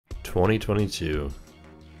2022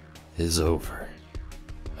 is over.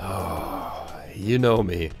 Oh, you know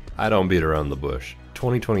me. I don't beat around the bush.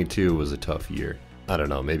 2022 was a tough year. I don't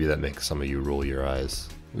know, maybe that makes some of you roll your eyes.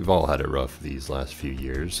 We've all had it rough these last few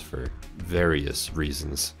years for various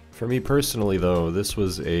reasons. For me personally though, this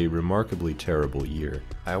was a remarkably terrible year.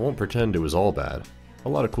 I won't pretend it was all bad. A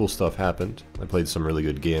lot of cool stuff happened. I played some really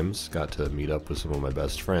good games, got to meet up with some of my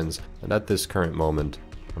best friends, and at this current moment,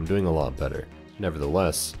 I'm doing a lot better.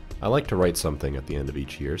 Nevertheless, I like to write something at the end of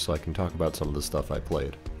each year so I can talk about some of the stuff I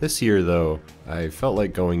played. This year though, I felt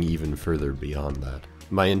like going even further beyond that.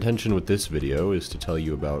 My intention with this video is to tell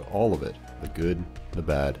you about all of it, the good, the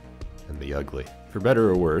bad, and the ugly. For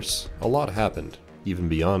better or worse, a lot happened, even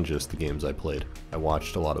beyond just the games I played. I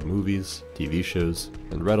watched a lot of movies, TV shows,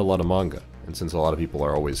 and read a lot of manga. And since a lot of people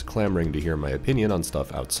are always clamoring to hear my opinion on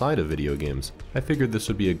stuff outside of video games, I figured this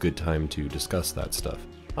would be a good time to discuss that stuff.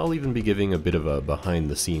 I'll even be giving a bit of a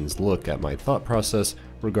behind-the-scenes look at my thought process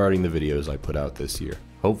regarding the videos I put out this year.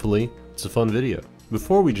 Hopefully, it's a fun video.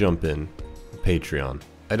 Before we jump in, Patreon.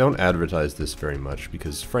 I don't advertise this very much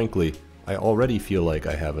because, frankly, I already feel like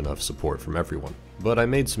I have enough support from everyone. But I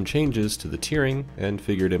made some changes to the tiering and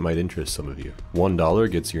figured it might interest some of you.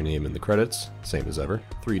 $1 gets your name in the credits, same as ever.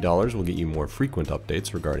 $3 will get you more frequent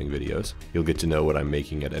updates regarding videos. You'll get to know what I'm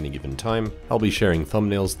making at any given time. I'll be sharing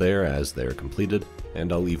thumbnails there as they're completed,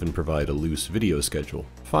 and I'll even provide a loose video schedule.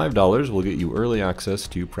 $5 will get you early access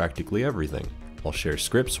to practically everything. I'll share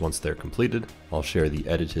scripts once they're completed, I'll share the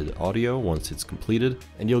edited audio once it's completed,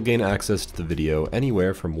 and you'll gain access to the video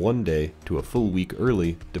anywhere from 1 day to a full week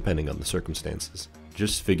early, depending on the circumstances.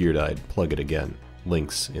 Just figured I'd plug it again.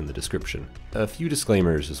 Links in the description. A few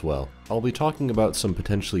disclaimers as well. I'll be talking about some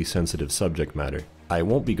potentially sensitive subject matter. I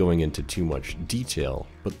won't be going into too much detail,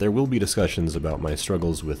 but there will be discussions about my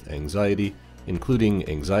struggles with anxiety, including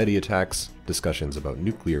anxiety attacks, discussions about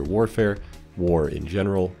nuclear warfare, war in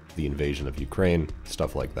general, the invasion of Ukraine,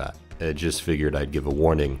 stuff like that. I just figured I'd give a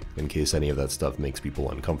warning in case any of that stuff makes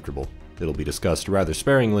people uncomfortable. It'll be discussed rather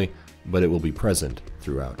sparingly, but it will be present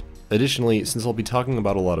throughout. Additionally, since I'll be talking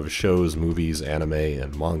about a lot of shows, movies, anime,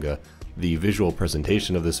 and manga, the visual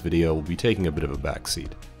presentation of this video will be taking a bit of a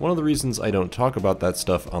backseat. One of the reasons I don't talk about that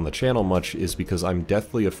stuff on the channel much is because I'm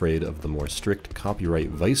deathly afraid of the more strict copyright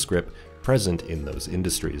vice grip present in those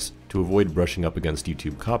industries. To avoid brushing up against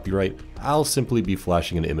YouTube copyright, I'll simply be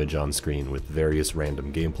flashing an image on screen with various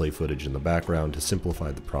random gameplay footage in the background to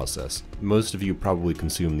simplify the process. Most of you probably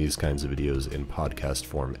consume these kinds of videos in podcast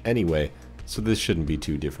form anyway, so this shouldn't be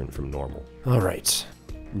too different from normal. Alright,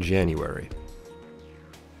 January.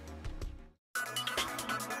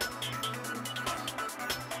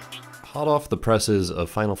 Hot off the presses of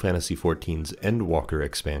Final Fantasy XIV's Endwalker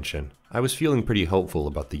expansion, I was feeling pretty hopeful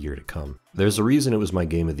about the year to come. There's a reason it was my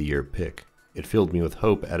Game of the Year pick. It filled me with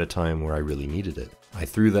hope at a time where I really needed it. I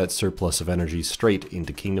threw that surplus of energy straight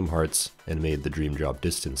into Kingdom Hearts and made the Dream Drop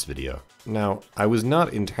Distance video. Now, I was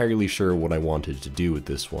not entirely sure what I wanted to do with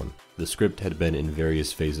this one. The script had been in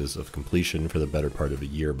various phases of completion for the better part of a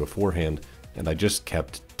year beforehand, and I just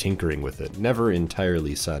kept tinkering with it, never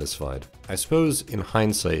entirely satisfied. I suppose, in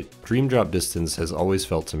hindsight, Dream Drop Distance has always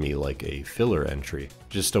felt to me like a filler entry,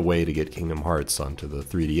 just a way to get Kingdom Hearts onto the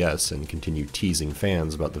 3DS and continue teasing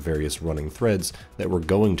fans about the various running threads that were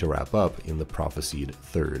going to wrap up in the prophesied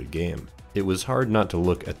third game. It was hard not to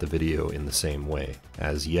look at the video in the same way,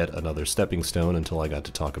 as yet another stepping stone until I got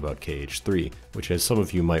to talk about KH3, which, as some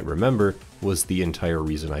of you might remember, was the entire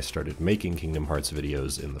reason I started making Kingdom Hearts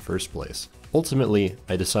videos in the first place. Ultimately,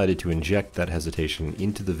 I decided to inject that hesitation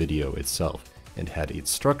into the video itself, and had its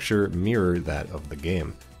structure mirror that of the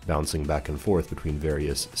game, bouncing back and forth between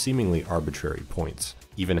various, seemingly arbitrary points.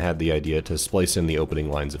 Even had the idea to splice in the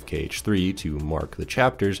opening lines of KH3 to mark the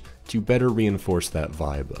chapters to better reinforce that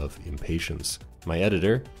vibe of impatience. My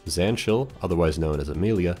editor, Zanchil, otherwise known as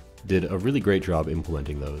Amelia, did a really great job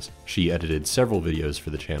implementing those. She edited several videos for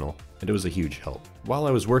the channel, and it was a huge help. While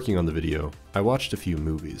I was working on the video, I watched a few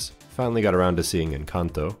movies. Finally got around to seeing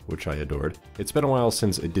Encanto, which I adored. It's been a while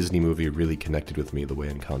since a Disney movie really connected with me the way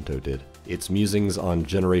Encanto did. Its musings on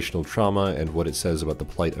generational trauma and what it says about the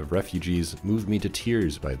plight of refugees moved me to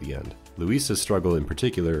tears by the end. Luisa's struggle in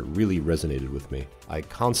particular really resonated with me. I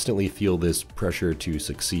constantly feel this pressure to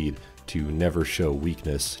succeed, to never show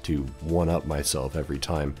weakness, to one-up myself every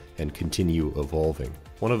time, and continue evolving.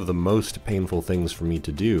 One of the most painful things for me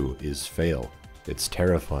to do is fail. It's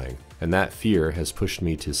terrifying, and that fear has pushed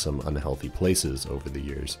me to some unhealthy places over the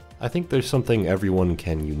years. I think there's something everyone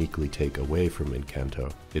can uniquely take away from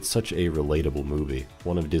Encanto. It's such a relatable movie,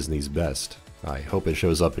 one of Disney's best. I hope it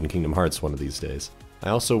shows up in Kingdom Hearts one of these days. I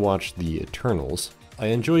also watched The Eternals, I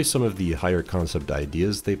enjoy some of the higher concept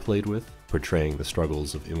ideas they played with, portraying the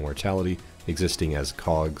struggles of immortality, existing as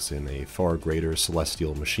cogs in a far greater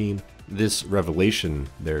celestial machine. This revelation,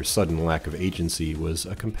 their sudden lack of agency, was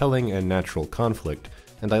a compelling and natural conflict,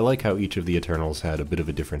 and I like how each of the Eternals had a bit of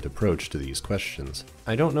a different approach to these questions.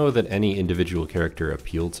 I don't know that any individual character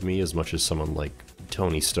appealed to me as much as someone like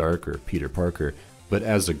Tony Stark or Peter Parker, but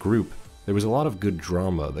as a group, there was a lot of good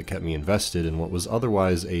drama that kept me invested in what was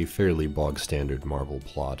otherwise a fairly bog-standard Marvel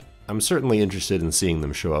plot. I'm certainly interested in seeing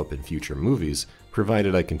them show up in future movies,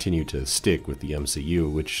 provided I continue to stick with the MCU,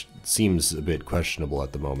 which seems a bit questionable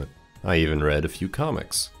at the moment. I even read a few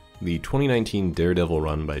comics. The 2019 Daredevil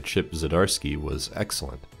run by Chip Zdarsky was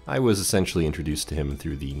excellent. I was essentially introduced to him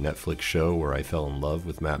through the Netflix show where I fell in love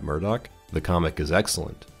with Matt Murdock. The comic is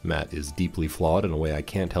excellent. Matt is deeply flawed in a way I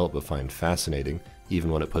can't help but find fascinating, even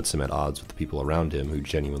when it puts him at odds with the people around him who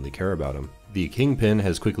genuinely care about him. The Kingpin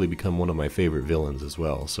has quickly become one of my favorite villains as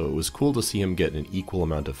well, so it was cool to see him get an equal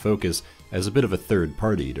amount of focus as a bit of a third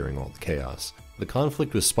party during all the chaos. The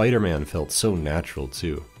conflict with Spider-Man felt so natural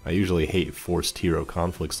too. I usually hate forced hero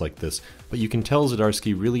conflicts like this, but you can tell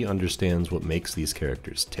Zdarsky really understands what makes these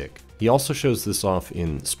characters tick. He also shows this off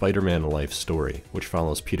in Spider-Man Life Story, which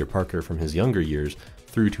follows Peter Parker from his younger years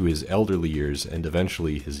through to his elderly years and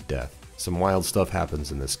eventually his death. Some wild stuff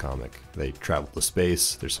happens in this comic. They travel to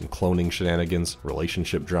space, there's some cloning shenanigans,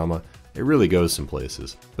 relationship drama. It really goes some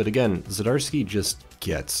places. But again, Zdarsky just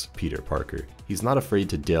gets Peter Parker. He's not afraid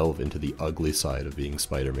to delve into the ugly side of being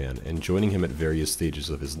Spider-Man, and joining him at various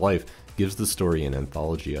stages of his life gives the story an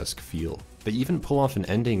anthology-esque feel. They even pull off an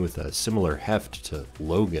ending with a similar heft to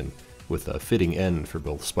Logan, with a fitting end for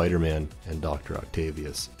both Spider-Man and Dr.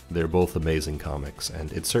 Octavius. They're both amazing comics,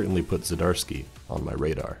 and it certainly put Zdarsky on my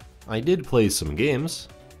radar. I did play some games.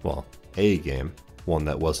 Well, a game. One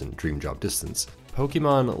that wasn't Dream Drop Distance.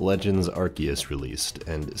 Pokemon Legends Arceus released,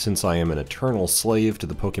 and since I am an eternal slave to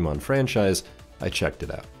the Pokemon franchise, I checked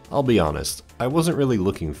it out. I'll be honest, I wasn't really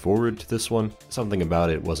looking forward to this one. Something about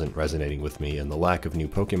it wasn't resonating with me, and the lack of new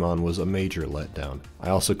Pokemon was a major letdown. I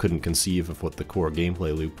also couldn't conceive of what the core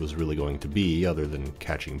gameplay loop was really going to be other than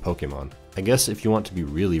catching Pokemon. I guess if you want to be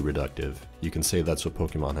really reductive, you can say that's what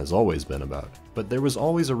Pokemon has always been about. But there was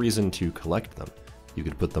always a reason to collect them. You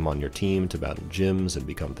could put them on your team to battle gyms and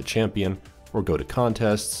become the champion, or go to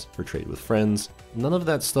contests, or trade with friends. None of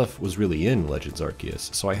that stuff was really in Legends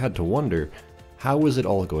Arceus, so I had to wonder, how was it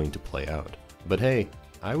all going to play out? But hey,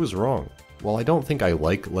 I was wrong. While I don't think I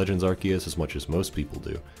like Legends Arceus as much as most people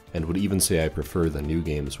do, and would even say I prefer the new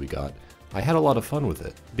games we got, I had a lot of fun with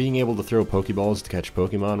it. Being able to throw Pokeballs to catch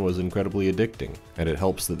Pokemon was incredibly addicting, and it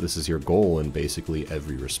helps that this is your goal in basically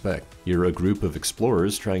every respect. You're a group of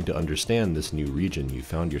explorers trying to understand this new region you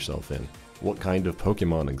found yourself in. What kind of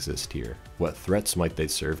Pokemon exist here? What threats might they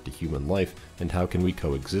serve to human life, and how can we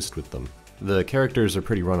coexist with them? The characters are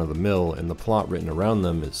pretty run-of-the-mill, and the plot written around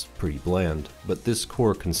them is pretty bland, but this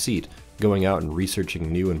core conceit, going out and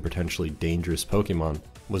researching new and potentially dangerous Pokemon,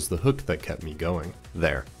 was the hook that kept me going.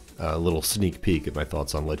 There. A little sneak peek at my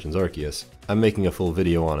thoughts on Legends Arceus. I'm making a full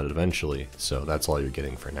video on it eventually, so that's all you're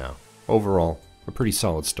getting for now. Overall, a pretty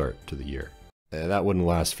solid start to the year. That wouldn't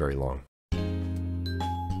last very long.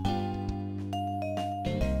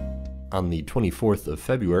 On the 24th of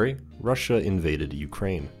February, Russia invaded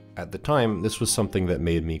Ukraine. At the time, this was something that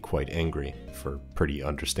made me quite angry, for pretty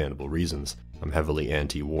understandable reasons. I'm heavily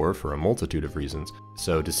anti-war for a multitude of reasons,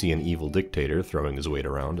 so to see an evil dictator throwing his weight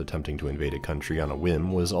around attempting to invade a country on a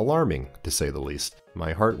whim was alarming, to say the least.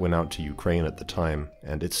 My heart went out to Ukraine at the time,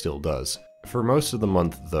 and it still does. For most of the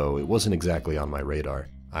month, though, it wasn't exactly on my radar.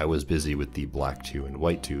 I was busy with the Black 2 and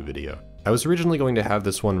White 2 video. I was originally going to have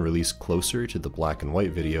this one released closer to the Black and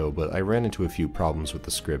White video, but I ran into a few problems with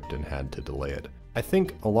the script and had to delay it. I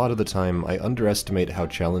think a lot of the time I underestimate how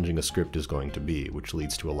challenging a script is going to be, which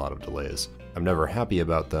leads to a lot of delays. I'm never happy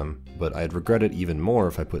about them, but I'd regret it even more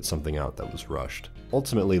if I put something out that was rushed.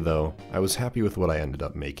 Ultimately though, I was happy with what I ended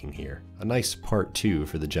up making here. A nice part 2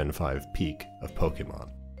 for the Gen 5 peak of Pokemon.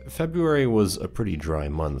 February was a pretty dry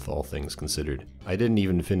month, all things considered. I didn't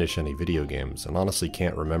even finish any video games, and honestly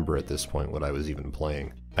can't remember at this point what I was even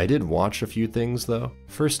playing. I did watch a few things though.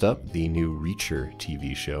 First up, the new Reacher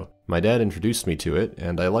TV show. My dad introduced me to it,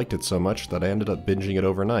 and I liked it so much that I ended up binging it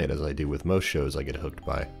overnight, as I do with most shows I get hooked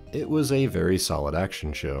by. It was a very solid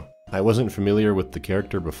action show. I wasn't familiar with the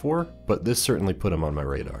character before, but this certainly put him on my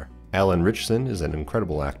radar. Alan Ritchson is an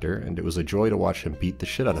incredible actor, and it was a joy to watch him beat the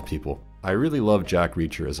shit out of people. I really love Jack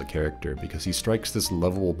Reacher as a character because he strikes this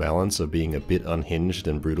lovable balance of being a bit unhinged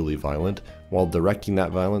and brutally violent, while directing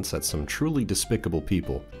that violence at some truly despicable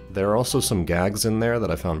people. There are also some gags in there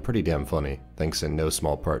that I found pretty damn funny, thanks in no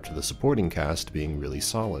small part to the supporting cast being really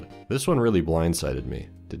solid. This one really blindsided me.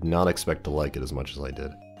 Did not expect to like it as much as I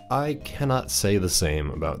did. I cannot say the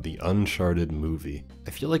same about the Uncharted movie. I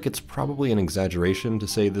feel like it's probably an exaggeration to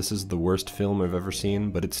say this is the worst film I've ever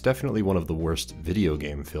seen, but it's definitely one of the worst video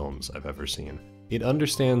game films I've ever seen. It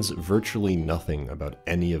understands virtually nothing about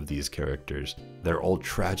any of these characters. They're all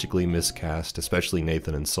tragically miscast, especially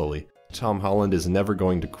Nathan and Sully. Tom Holland is never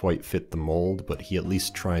going to quite fit the mold, but he at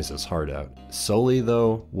least tries his heart out. Sully,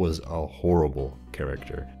 though, was a horrible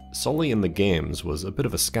character. Sully in the games was a bit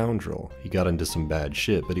of a scoundrel. He got into some bad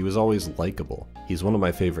shit, but he was always likable. He's one of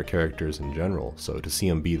my favorite characters in general, so to see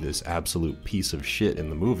him be this absolute piece of shit in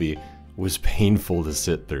the movie was painful to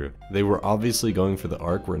sit through. They were obviously going for the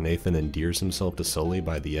arc where Nathan endears himself to Sully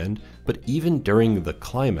by the end, but even during the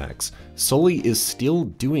climax, Sully is still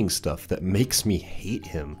doing stuff that makes me hate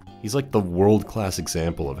him. He's like the world-class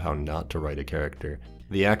example of how not to write a character.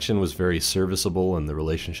 The action was very serviceable and the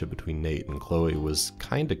relationship between Nate and Chloe was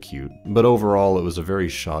kinda cute, but overall it was a very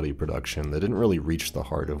shoddy production that didn't really reach the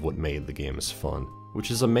heart of what made the games fun.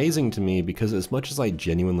 Which is amazing to me because as much as I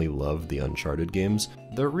genuinely love the Uncharted games,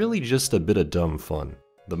 they're really just a bit of dumb fun.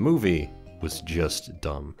 The movie was just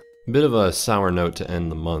dumb. Bit of a sour note to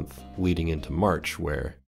end the month, leading into March,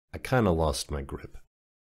 where I kinda lost my grip.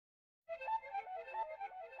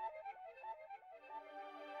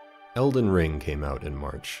 Elden Ring came out in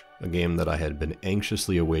March, a game that I had been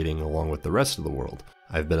anxiously awaiting along with the rest of the world.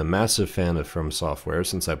 I've been a massive fan of From Software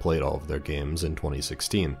since I played all of their games in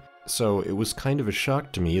 2016, so it was kind of a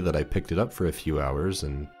shock to me that I picked it up for a few hours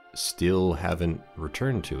and still haven't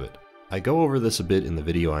returned to it. I go over this a bit in the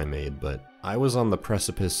video I made, but I was on the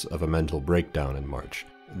precipice of a mental breakdown in March.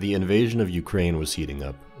 The invasion of Ukraine was heating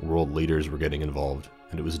up, world leaders were getting involved,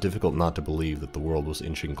 and it was difficult not to believe that the world was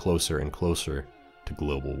inching closer and closer to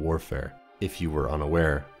global warfare. If you were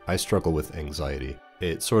unaware, I struggle with anxiety.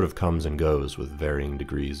 It sort of comes and goes with varying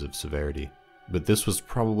degrees of severity, but this was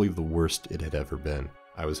probably the worst it had ever been.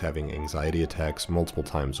 I was having anxiety attacks multiple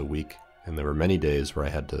times a week, and there were many days where I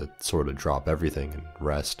had to sort of drop everything and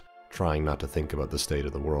rest, trying not to think about the state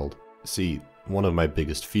of the world. See, one of my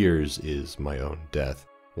biggest fears is my own death.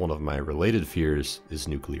 One of my related fears is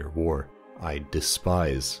nuclear war. I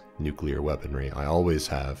despise nuclear weaponry, I always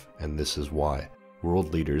have, and this is why.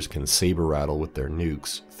 World leaders can saber rattle with their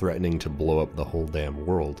nukes, threatening to blow up the whole damn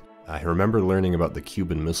world. I remember learning about the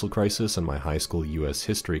Cuban Missile Crisis in my high school US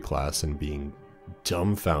history class and being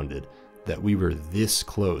dumbfounded that we were this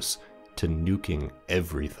close to nuking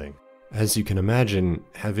everything. As you can imagine,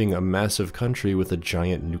 having a massive country with a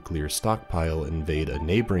giant nuclear stockpile invade a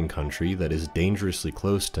neighboring country that is dangerously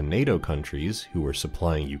close to NATO countries who are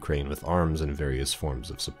supplying Ukraine with arms and various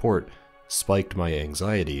forms of support spiked my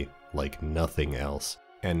anxiety like nothing else.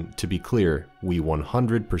 And to be clear, we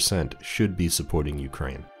 100% should be supporting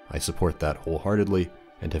Ukraine. I support that wholeheartedly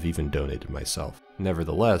and have even donated myself.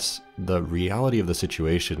 Nevertheless, the reality of the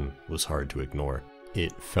situation was hard to ignore.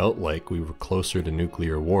 It felt like we were closer to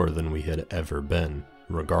nuclear war than we had ever been,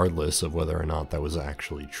 regardless of whether or not that was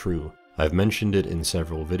actually true. I've mentioned it in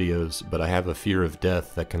several videos, but I have a fear of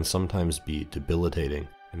death that can sometimes be debilitating.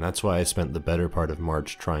 And that's why I spent the better part of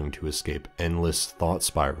March trying to escape endless thought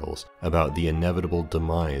spirals about the inevitable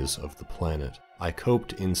demise of the planet. I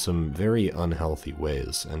coped in some very unhealthy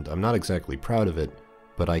ways, and I'm not exactly proud of it,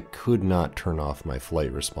 but I could not turn off my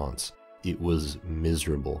flight response. It was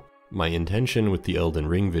miserable. My intention with the Elden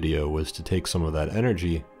Ring video was to take some of that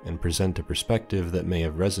energy and present a perspective that may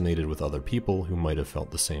have resonated with other people who might have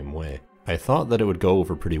felt the same way. I thought that it would go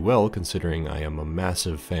over pretty well considering I am a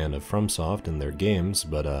massive fan of FromSoft and their games,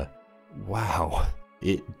 but wow,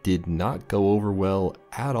 it did not go over well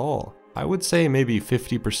at all. I would say maybe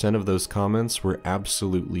 50% of those comments were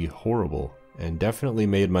absolutely horrible and definitely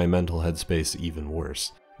made my mental headspace even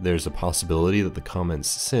worse. There's a possibility that the comments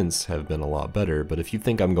since have been a lot better, but if you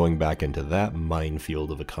think I'm going back into that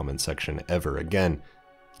minefield of a comment section ever again,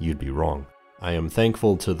 you'd be wrong. I am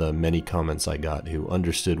thankful to the many comments I got who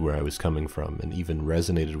understood where I was coming from and even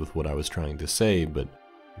resonated with what I was trying to say, but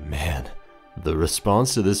man, the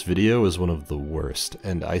response to this video is one of the worst,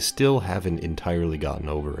 and I still haven't entirely gotten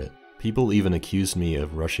over it. People even accused me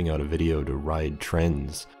of rushing out a video to ride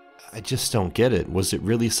trends. I just don't get it. Was it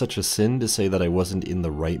really such a sin to say that I wasn't in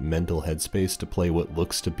the right mental headspace to play what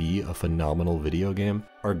looks to be a phenomenal video game?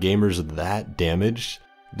 Are gamers that damaged?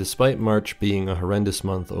 Despite March being a horrendous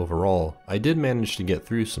month overall, I did manage to get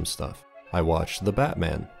through some stuff. I watched The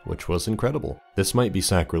Batman, which was incredible. This might be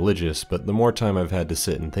sacrilegious, but the more time I've had to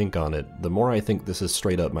sit and think on it, the more I think this is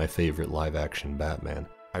straight up my favorite live-action Batman.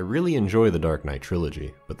 I really enjoy the Dark Knight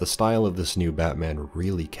trilogy, but the style of this new Batman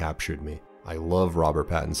really captured me. I love Robert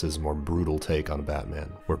Pattinson's more brutal take on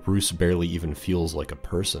Batman, where Bruce barely even feels like a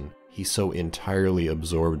person. He's so entirely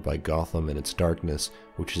absorbed by Gotham and its darkness,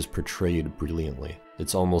 which is portrayed brilliantly.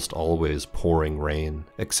 It's almost always pouring rain,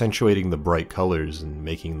 accentuating the bright colors and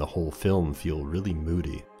making the whole film feel really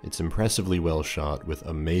moody. It's impressively well shot, with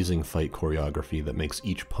amazing fight choreography that makes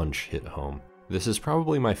each punch hit home. This is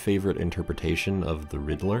probably my favorite interpretation of the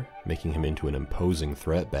Riddler, making him into an imposing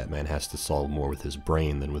threat Batman has to solve more with his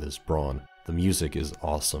brain than with his brawn. The music is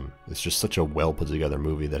awesome. It's just such a well put together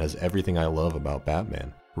movie that has everything I love about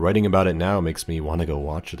Batman. Writing about it now makes me want to go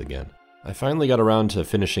watch it again. I finally got around to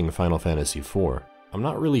finishing Final Fantasy IV. I'm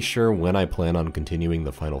not really sure when I plan on continuing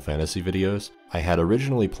the Final Fantasy videos. I had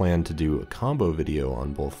originally planned to do a combo video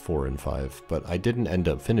on both 4 and 5, but I didn't end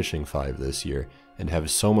up finishing 5 this year, and have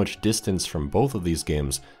so much distance from both of these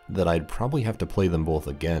games that I'd probably have to play them both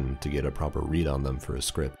again to get a proper read on them for a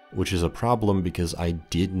script, which is a problem because I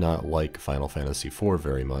did not like Final Fantasy IV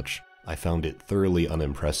very much. I found it thoroughly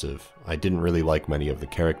unimpressive. I didn't really like many of the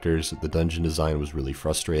characters, the dungeon design was really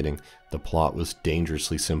frustrating, the plot was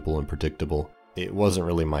dangerously simple and predictable. It wasn't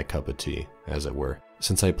really my cup of tea, as it were.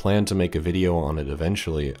 Since I plan to make a video on it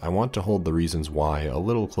eventually, I want to hold the reasons why a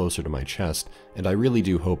little closer to my chest, and I really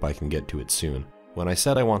do hope I can get to it soon. When I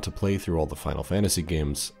said I want to play through all the Final Fantasy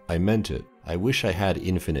games, I meant it. I wish I had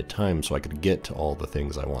infinite time so I could get to all the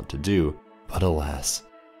things I want to do, but alas.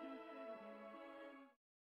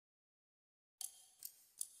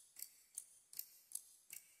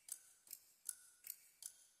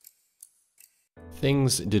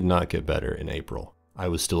 Things did not get better in April. I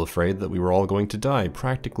was still afraid that we were all going to die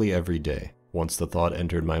practically every day. Once the thought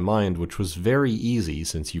entered my mind, which was very easy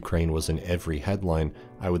since Ukraine was in every headline,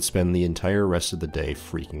 I would spend the entire rest of the day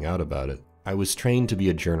freaking out about it. I was trained to be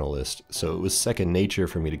a journalist, so it was second nature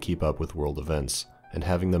for me to keep up with world events, and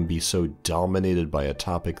having them be so dominated by a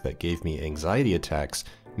topic that gave me anxiety attacks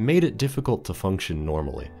made it difficult to function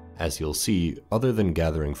normally. As you'll see, other than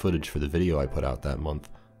gathering footage for the video I put out that month,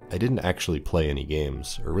 I didn't actually play any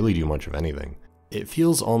games, or really do much of anything. It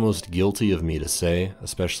feels almost guilty of me to say,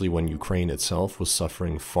 especially when Ukraine itself was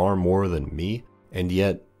suffering far more than me, and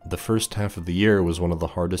yet the first half of the year was one of the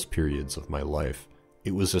hardest periods of my life.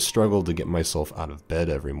 It was a struggle to get myself out of bed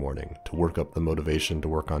every morning, to work up the motivation to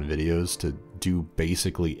work on videos, to do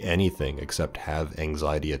basically anything except have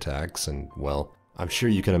anxiety attacks, and well, I'm sure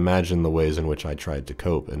you can imagine the ways in which I tried to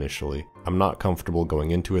cope initially. I'm not comfortable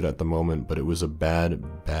going into it at the moment, but it was a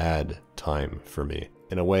bad time for me.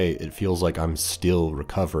 In a way, it feels like I'm still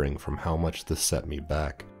recovering from how much this set me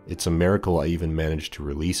back. It's a miracle I even managed to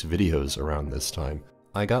release videos around this time.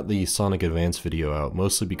 I got the Sonic Advance video out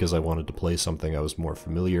mostly because I wanted to play something I was more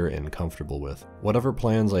familiar and comfortable with. Whatever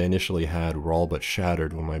plans I initially had were all but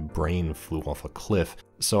shattered when my brain flew off a cliff,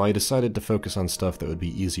 so I decided to focus on stuff that would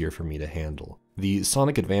be easier for me to handle. The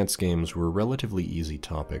Sonic Advance games were relatively easy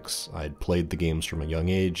topics. I'd played the games from a young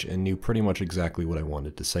age and knew pretty much exactly what I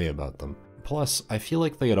wanted to say about them. Plus, I feel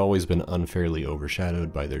like they had always been unfairly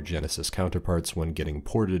overshadowed by their Genesis counterparts when getting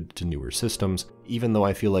ported to newer systems, even though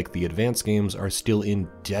I feel like the Advance games are still in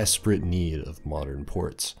desperate need of modern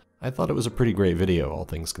ports. I thought it was a pretty great video, all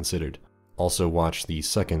things considered. Also watched the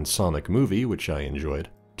second Sonic movie, which I enjoyed.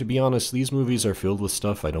 To be honest, these movies are filled with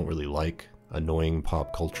stuff I don't really like, annoying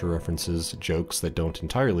pop culture references, jokes that don't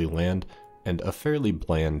entirely land, and a fairly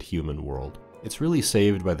bland human world. It's really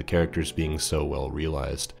saved by the characters being so well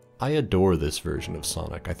realized. I adore this version of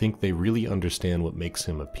Sonic. I think they really understand what makes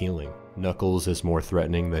him appealing. Knuckles is more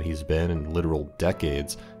threatening than he's been in literal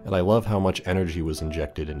decades, and I love how much energy was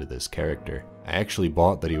injected into this character. I actually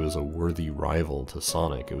bought that he was a worthy rival to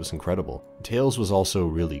Sonic. It was incredible. Tails was also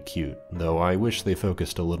really cute, though I wish they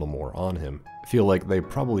focused a little more on him. I feel like they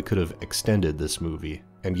probably could have extended this movie,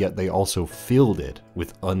 and yet they also filled it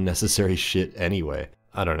with unnecessary shit anyway.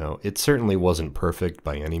 I don't know, it certainly wasn't perfect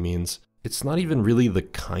by any means. It's not even really the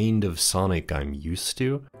kind of Sonic I'm used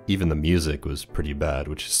to. Even the music was pretty bad,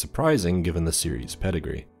 which is surprising given the series'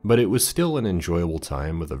 pedigree. But it was still an enjoyable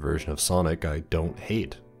time with a version of Sonic I don't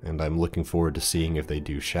hate, and I'm looking forward to seeing if they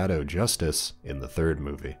do Shadow justice in the third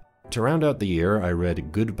movie. To round out the year, I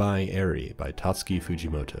read Goodbye Eri by Tatsuki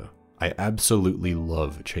Fujimoto. I absolutely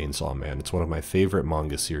love Chainsaw Man. It's one of my favorite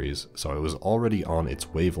manga series, so I was already on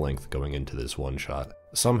its wavelength going into this one-shot.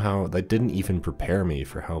 Somehow, that didn't even prepare me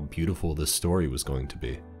for how beautiful this story was going to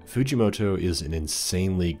be. Fujimoto is an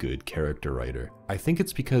insanely good character writer. I think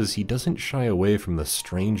it's because he doesn't shy away from the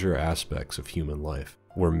stranger aspects of human life.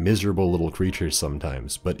 We're miserable little creatures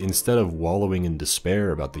sometimes, but instead of wallowing in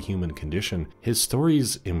despair about the human condition, his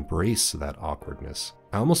stories embrace that awkwardness.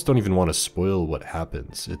 I almost don't even want to spoil what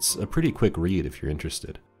happens. It's a pretty quick read if you're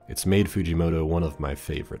interested. It's made Fujimoto one of my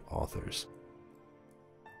favorite authors.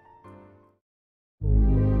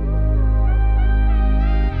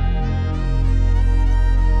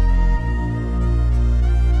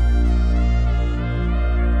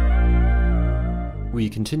 We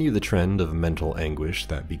continue the trend of mental anguish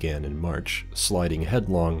that began in March, sliding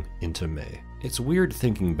headlong into May. It's weird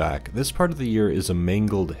thinking back. This part of the year is a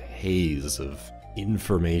mangled haze of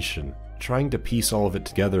information. Trying to piece all of it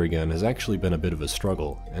together again has actually been a bit of a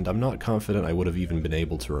struggle, and I'm not confident I would have even been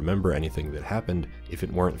able to remember anything that happened if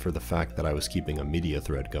it weren't for the fact that I was keeping a media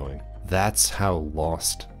thread going. That's how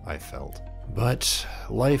lost I felt. But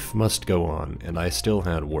life must go on, and I still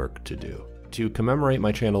had work to do. To commemorate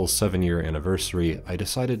my channel's 7-year anniversary, I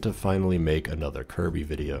decided to finally make another Kirby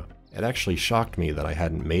video. It actually shocked me that I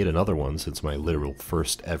hadn't made another one since my literal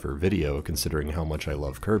first ever video, considering how much I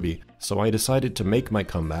love Kirby, so I decided to make my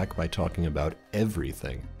comeback by talking about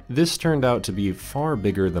everything. This turned out to be far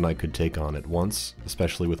bigger than I could take on at once,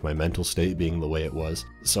 especially with my mental state being the way it was,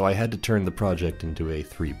 so I had to turn the project into a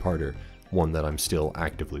 3-parter, one that I'm still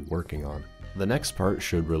actively working on. The next part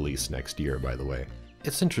should release next year, by the way.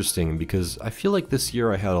 It's interesting because I feel like this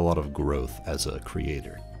year I had a lot of growth as a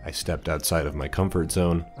creator. I stepped outside of my comfort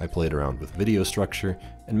zone, I played around with video structure,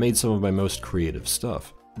 and made some of my most creative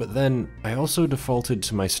stuff. But then, I also defaulted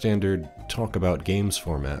to my standard talk about games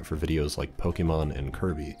format for videos like Pokemon and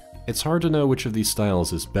Kirby. It's hard to know which of these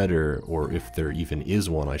styles is better, or if there even is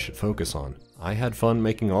one I should focus on. I had fun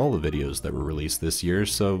making all the videos that were released this year,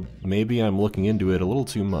 so maybe I'm looking into it a little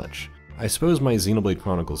too much. I suppose my Xenoblade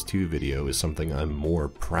Chronicles 2 video is something I'm more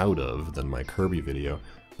proud of than my Kirby video,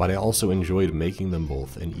 but I also enjoyed making them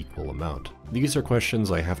both an equal amount. These are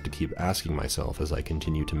questions I have to keep asking myself as I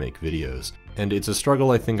continue to make videos, and it's a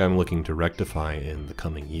struggle I think I'm looking to rectify in the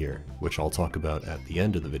coming year, which I'll talk about at the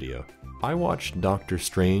end of the video. I watched Doctor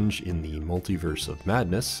Strange in the Multiverse of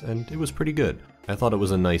Madness, and it was pretty good. I thought it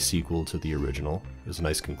was a nice sequel to the original. It was a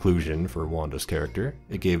nice conclusion for Wanda's character.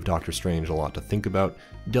 It gave Doctor Strange a lot to think about,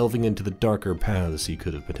 delving into the darker paths he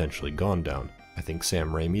could have potentially gone down. I think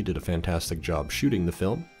Sam Raimi did a fantastic job shooting the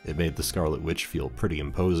film. It made the Scarlet Witch feel pretty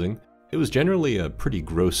imposing. It was generally a pretty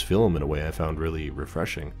gross film in a way I found really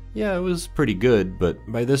refreshing. Yeah, it was pretty good, but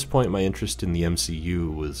by this point my interest in the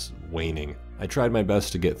MCU was waning. I tried my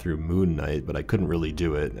best to get through Moon Knight, but I couldn't really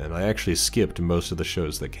do it, and I actually skipped most of the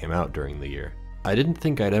shows that came out during the year. I didn't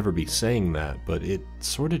think I'd ever be saying that, but it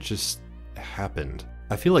sort of just happened.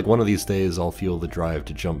 I feel like one of these days I'll feel the drive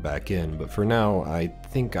to jump back in, but for now I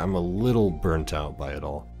think I'm a little burnt out by it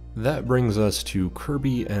all. That brings us to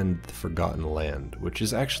Kirby and the Forgotten Land, which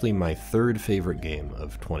is actually my 3rd favorite game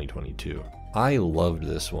of 2022. I loved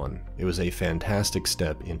this one. It was a fantastic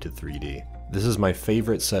step into 3D. This is my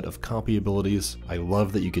favorite set of copy abilities. I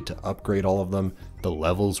love that you get to upgrade all of them. The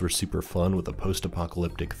levels were super fun with a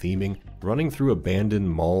post-apocalyptic theming. Running through abandoned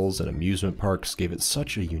malls and amusement parks gave it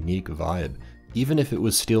such a unique vibe, even if it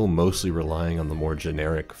was still mostly relying on the more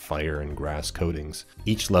generic fire and grass coatings.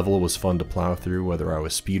 Each level was fun to plow through, whether I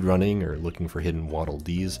was speedrunning or looking for hidden Waddle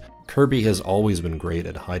Dees. Kirby has always been great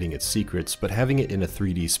at hiding its secrets, but having it in a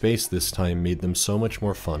 3D space this time made them so much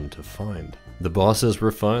more fun to find. The bosses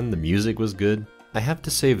were fun, the music was good. I have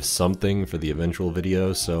to save something for the eventual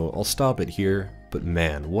video, so I'll stop it here, but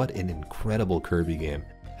man, what an incredible Kirby game.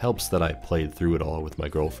 Helps that I played through it all with my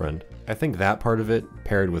girlfriend. I think that part of it,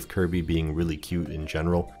 paired with Kirby being really cute in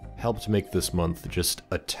general, helped make this month just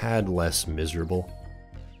a tad less miserable.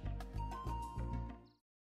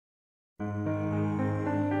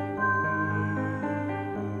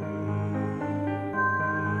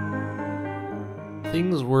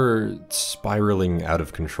 Things were spiraling out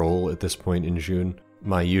of control at this point in June.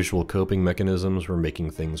 My usual coping mechanisms were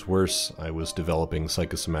making things worse. I was developing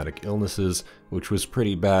psychosomatic illnesses, which was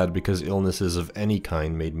pretty bad because illnesses of any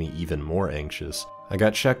kind made me even more anxious. I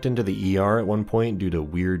got checked into the ER at one point due to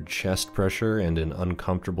weird chest pressure and an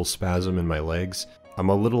uncomfortable spasm in my legs. I'm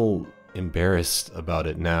a little embarrassed about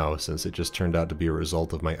it now since it just turned out to be a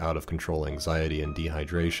result of my out-of-control anxiety and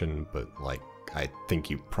dehydration, but I think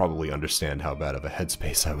you probably understand how bad of a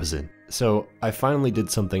headspace I was in. So I finally did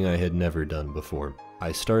something I had never done before.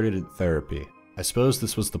 I started therapy. I suppose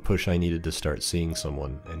this was the push I needed to start seeing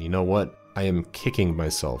someone, and you know what? I am kicking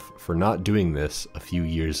myself for not doing this a few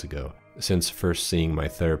years ago. Since first seeing my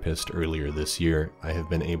therapist earlier this year, I have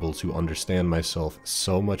been able to understand myself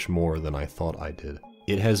so much more than I thought I did.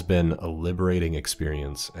 It has been a liberating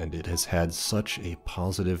experience, and it has had such a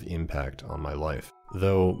positive impact on my life.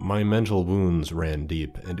 Though my mental wounds ran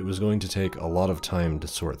deep, and it was going to take a lot of time to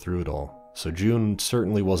sort through it all, so June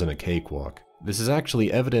certainly wasn't a cakewalk. This is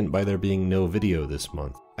actually evident by there being no video this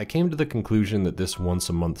month. I came to the conclusion that this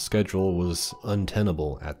once-a-month schedule was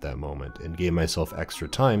untenable at that moment, and gave myself extra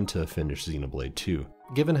time to finish Xenoblade 2.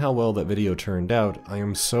 Given how well that video turned out, I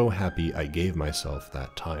am so happy I gave myself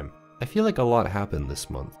that time. I feel like a lot happened this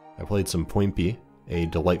month. I played some Poimpy, a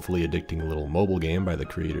delightfully addicting little mobile game by the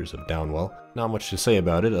creators of Downwell. Not much to say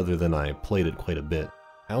about it other than I played it quite a bit.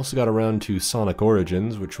 I also got around to Sonic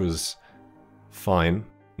Origins, which was fine.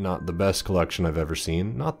 Not the best collection I've ever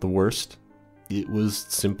seen, not the worst. It was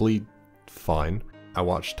simply fine. I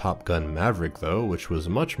watched Top Gun Maverick though, which was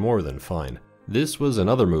much more than fine. This was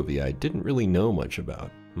another movie I didn't really know much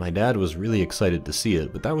about. My dad was really excited to see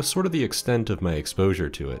it, but that was sort of the extent of my exposure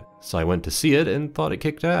to it. So I went to see it and thought it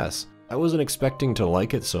kicked ass. I wasn't expecting to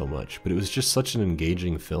like it so much, but it was just such an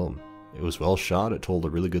engaging film. It was well shot, it told a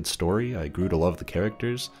really good story, I grew to love the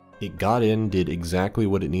characters. It got in, did exactly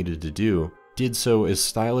what it needed to do, did so as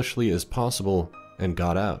stylishly as possible, and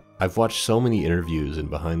got out. I've watched so many interviews and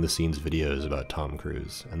behind-the-scenes videos about Tom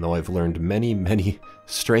Cruise, and though I've learned many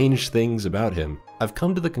strange things about him, I've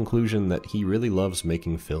come to the conclusion that he really loves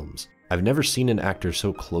making films. I've never seen an actor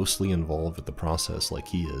so closely involved with the process like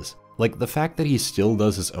he is. Like, the fact that he still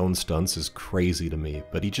does his own stunts is crazy to me,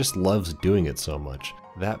 but he just loves doing it so much.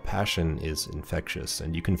 That passion is infectious,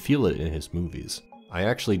 and you can feel it in his movies. I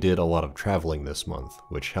actually did a lot of traveling this month,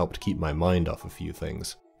 which helped keep my mind off a few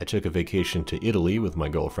things. I took a vacation to Italy with my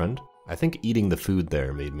girlfriend. I think eating the food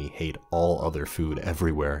there made me hate all other food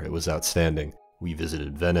everywhere. It was outstanding. We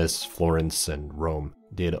visited Venice, Florence, and Rome.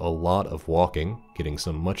 Did a lot of walking, getting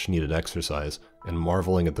some much needed exercise, and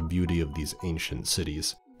marveling at the beauty of these ancient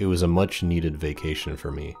cities. It was a much needed vacation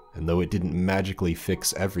for me, and though it didn't magically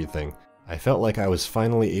fix everything, I felt like I was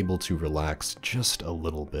finally able to relax just a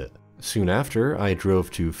little bit. Soon after, I drove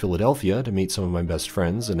to Philadelphia to meet some of my best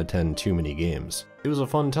friends and attend too many games. It was a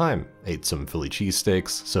fun time. Ate some Philly cheesesteaks,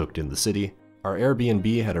 soaked in the city. Our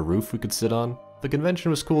Airbnb had a roof we could sit on. The convention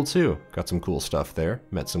was cool too. Got some cool stuff there,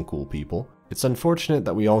 met some cool people. It's unfortunate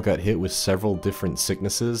that we all got hit with several different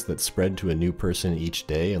sicknesses that spread to a new person each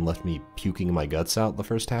day and left me puking my guts out the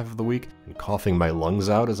first half of the week and coughing my lungs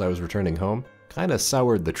out as I was returning home. Kinda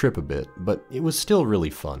soured the trip a bit, but it was still really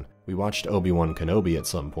fun. We watched Obi-Wan Kenobi at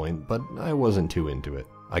some point, but I wasn't too into it.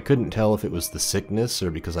 I couldn't tell if it was the sickness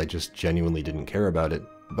or because I just genuinely didn't care about it,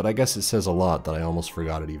 but I guess it says a lot that I almost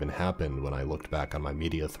forgot it even happened when I looked back on my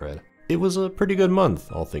media thread. It was a pretty good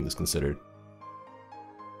month, all things considered.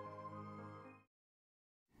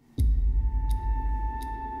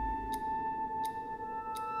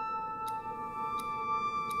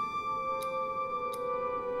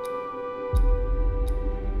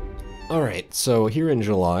 Alright, so here in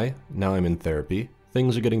July, now I'm in therapy,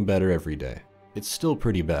 things are getting better every day. It's still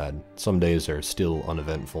pretty bad. Some days are still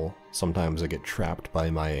uneventful. Sometimes I get trapped by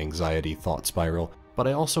my anxiety thought spiral, but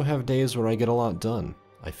I also have days where I get a lot done.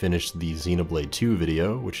 I finished the Xenoblade 2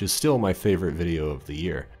 video, which is still my favorite video of the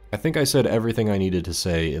year. I think I said everything I needed to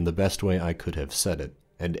say in the best way I could have said it,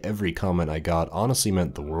 and every comment I got honestly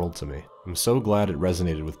meant the world to me. I'm so glad it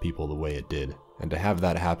resonated with people the way it did, and to have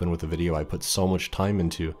that happen with a video I put so much time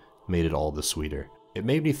into made it all the sweeter. It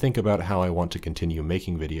made me think about how I want to continue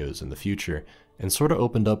making videos in the future, and sort of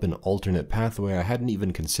opened up an alternate pathway I hadn't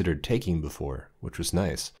even considered taking before, which was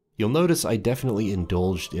nice. You'll notice I definitely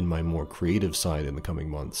indulged in my more creative side in the coming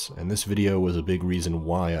months, and this video was a big reason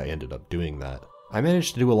why I ended up doing that. I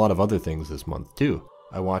managed to do a lot of other things this month too.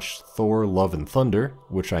 I watched Thor: Love and Thunder,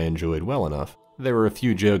 which I enjoyed well enough. There were a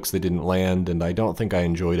few jokes that didn't land, and I don't think I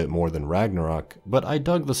enjoyed it more than Ragnarok, but I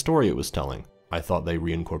dug the story it was telling. I thought they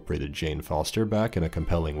reincorporated Jane Foster back in a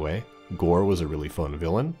compelling way. Gore was a really fun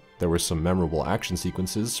villain. There were some memorable action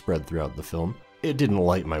sequences spread throughout the film. It didn't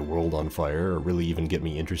light my world on fire or really even get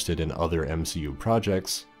me interested in other MCU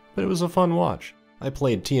projects, but it was a fun watch. I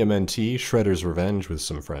played TMNT Shredder's Revenge with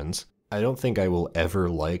some friends. I don't think I will ever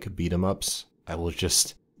like beat-em-ups. I will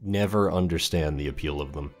just never understand the appeal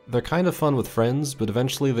of them. They're kind of fun with friends, but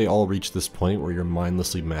eventually they all reach this point where you're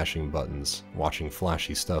mindlessly mashing buttons, watching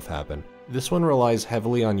flashy stuff happen. This one relies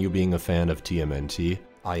heavily on you being a fan of TMNT.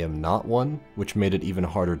 I am not one, which made it even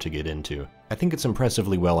harder to get into. I think it's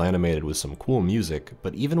impressively well animated with some cool music,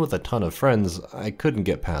 but even with a ton of friends, I couldn't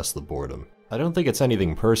get past the boredom. I don't think it's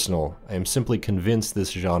anything personal, I am simply convinced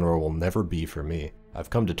this genre will never be for me. I've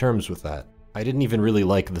come to terms with that. I didn't even really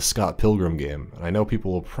like the Scott Pilgrim game, and I know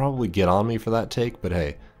people will probably get on me for that take, but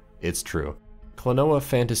hey, it's true. Klonoa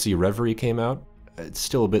Fantasy Reverie came out. It's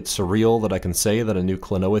still a bit surreal that I can say that a new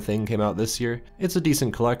Klonoa thing came out this year. It's a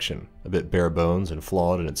decent collection, a bit bare bones and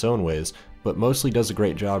flawed in its own ways, but mostly does a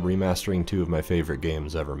great job remastering two of my favorite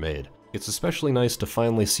games ever made. It's especially nice to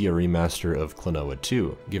finally see a remaster of Klonoa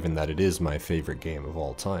 2, given that it is my favorite game of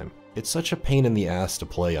all time. It's such a pain in the ass to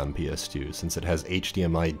play on PS2 since it has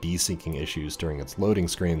HDMI desyncing issues during its loading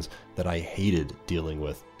screens that I hated dealing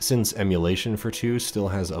with. Since emulation for 2 still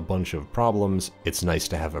has a bunch of problems, it's nice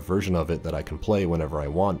to have a version of it that I can play whenever I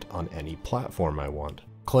want on any platform I want.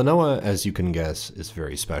 Klonoa, as you can guess, is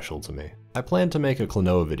very special to me. I plan to make a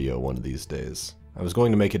Klonoa video one of these days. I was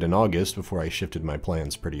going to make it in August before I shifted my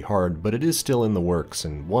plans pretty hard, but it is still in the works,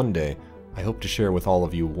 and one day, I hope to share with all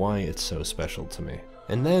of you why it's so special to me.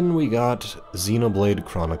 And then we got Xenoblade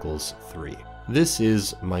Chronicles 3. This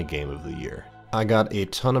is my game of the year. I got a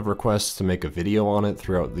ton of requests to make a video on it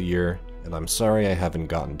throughout the year, and I'm sorry I haven't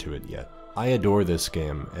gotten to it yet. I adore this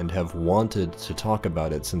game and have wanted to talk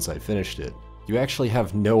about it since I finished it. You actually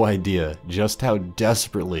have no idea just how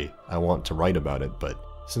desperately I want to write about it, but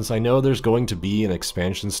since I know there's going to be an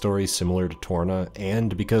expansion story similar to Torna,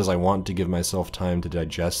 and because I want to give myself time to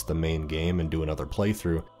digest the main game and do another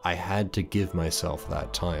playthrough, I had to give myself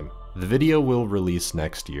that time. The video will release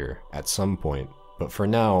next year, at some point, but for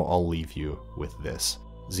now I'll leave you with this.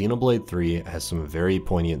 Xenoblade 3 has some very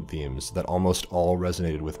poignant themes that almost all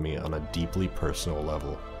resonated with me on a deeply personal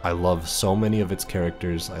level. I love so many of its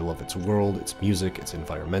characters, I love its world, its music, its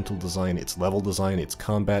environmental design, its level design, its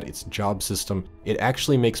combat, its job system. It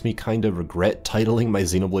actually makes me kind of regret titling my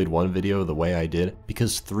Xenoblade 1 video the way I did,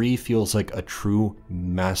 because 3 feels like a true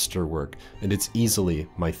masterwork, and it's easily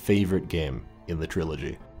my favorite game in the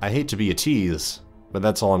trilogy. I hate to be a tease, but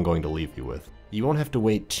that's all I'm going to leave you with. You won't have to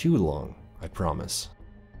wait too long, I promise.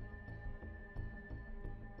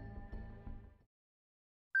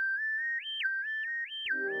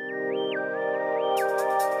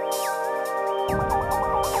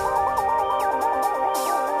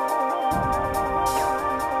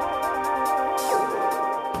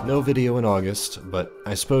 No video in August, but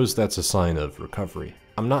I suppose that's a sign of recovery.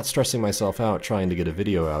 I'm not stressing myself out trying to get a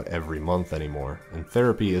video out every month anymore, and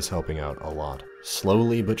therapy is helping out a lot.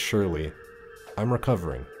 Slowly but surely, I'm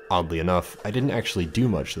recovering. Oddly enough, I didn't actually do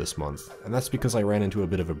much this month, and that's because I ran into a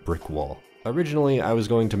bit of a brick wall. Originally, I was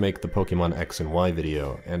going to make the Pokemon X and Y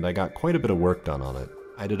video, and I got quite a bit of work done on it.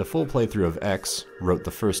 I did a full playthrough of X, wrote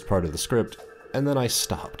the first part of the script, and then I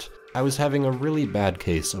stopped. I was having a really bad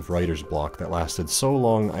case of writer's block that lasted so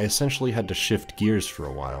long I essentially had to shift gears for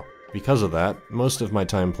a while. Because of that, most of my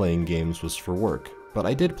time playing games was for work, but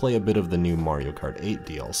I did play a bit of the new Mario Kart 8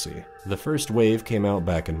 DLC. The first wave came out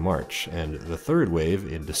back in March, and the third wave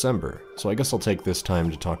in December, so I guess I'll take this time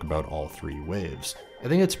to talk about all 3 waves. I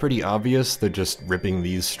think it's pretty obvious they're just ripping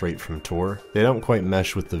these straight from Tour. They don't quite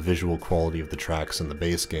mesh with the visual quality of the tracks in the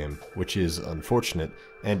base game, which is unfortunate,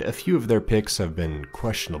 and a few of their picks have been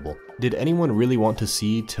questionable. Did anyone really want to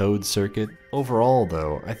see Toad's Circuit? Overall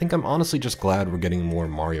though, I think I'm honestly just glad we're getting more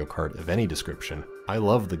Mario Kart of any description. I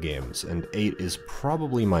love the games, and 8 is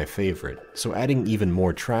probably my favorite, so adding even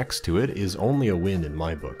more tracks to it is only a win in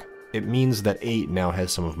my book. It means that 8 now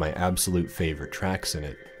has some of my absolute favorite tracks in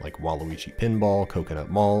it, like Waluigi Pinball, Coconut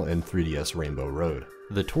Mall, and 3DS Rainbow Road.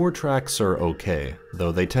 The tour tracks are okay,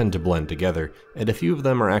 though they tend to blend together, and a few of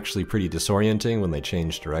them are actually pretty disorienting when they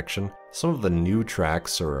change direction. Some of the new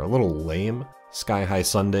tracks are a little lame. Sky High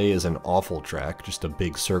Sunday is an awful track, just a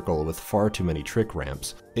big circle with far too many trick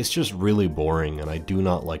ramps. It's just really boring, and I do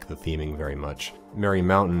not like the theming very much. Merry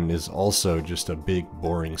Mountain is also just a big,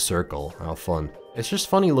 boring circle. How fun. It's just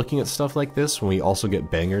funny looking at stuff like this when we also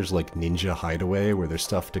get bangers like Ninja Hideaway, where there's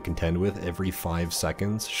stuff to contend with every 5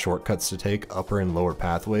 seconds, shortcuts to take, upper and lower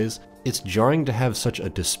pathways. It's jarring to have such a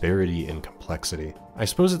disparity in complexity. I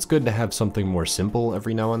suppose it's good to have something more simple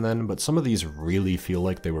every now and then, but some of these really feel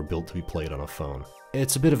like they were built to be played on a phone.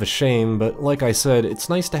 It's a bit of a shame, but like I said, it's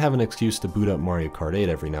nice to have an excuse to boot up Mario Kart 8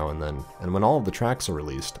 every now and then, and when all of the tracks are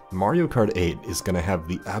released, Mario Kart 8 is gonna have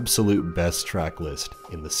the absolute best track list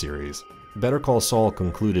in the series. Better Call Saul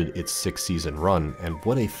concluded its 6-season run, and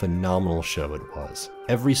what a phenomenal show it was.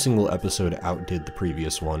 Every single episode outdid the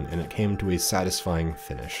previous one, and it came to a satisfying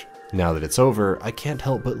finish. Now that it's over, I can't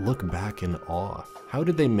help but look back in awe. How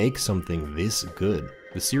did they make something this good?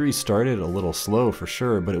 The series started a little slow for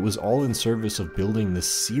sure, but it was all in service of building this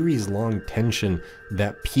series-long tension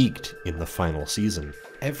that peaked in the final season.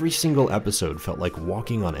 Every single episode felt like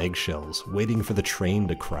walking on eggshells, waiting for the train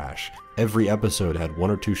to crash. Every episode had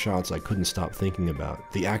 1 or 2 shots I couldn't stop thinking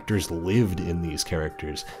about. The actors lived in these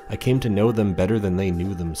characters. I came to know them better than they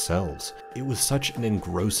knew themselves. It was such an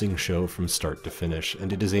engrossing show from start to finish,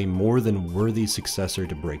 and it is a more than worthy successor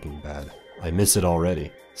to Breaking Bad. I miss it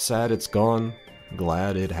already. Sad it's gone,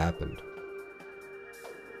 glad it happened.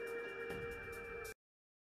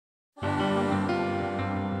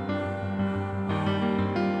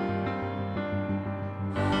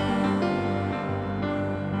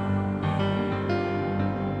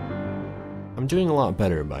 I'm doing a lot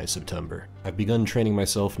better by September. I've begun training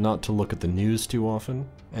myself not to look at the news too often,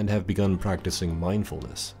 and have begun practicing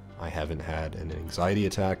mindfulness. I haven't had an anxiety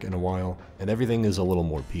attack in a while, and everything is a little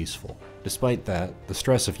more peaceful. Despite that, the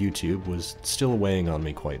stress of YouTube was still weighing on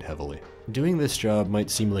me quite heavily. Doing this job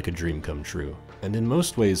might seem like a dream come true, and in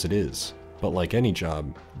most ways it is. But like any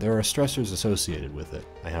job, there are stressors associated with it.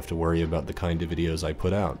 I have to worry about the kind of videos I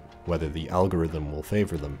put out, whether the algorithm will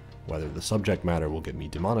favor them, whether the subject matter will get me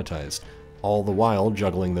demonetized, all the while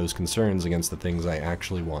juggling those concerns against the things I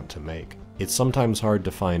actually want to make. It's sometimes hard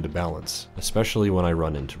to find a balance, especially when I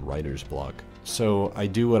run into writer's block. So I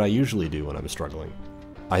do what I usually do when I'm struggling.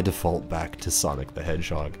 I default back to Sonic the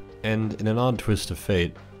Hedgehog. And in an odd twist of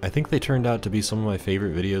fate, I think they turned out to be some of my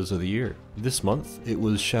favorite videos of the year. This month, it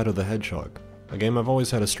was Shadow the Hedgehog, a game I've always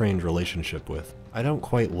had a strange relationship with. I don't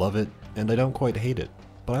quite love it, and I don't quite hate it,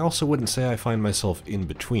 but I also wouldn't say I find myself in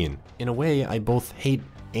between. In a way, I both hate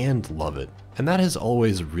and love it, and that has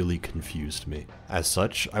always really confused me. As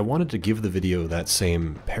such, I wanted to give the video that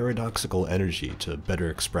same paradoxical energy to better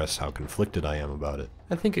express how conflicted I am about it.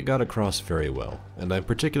 I think it got across very well, and I'm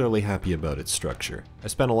particularly happy about its structure. I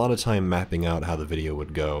spent a lot of time mapping out how the video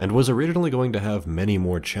would go, and was originally going to have many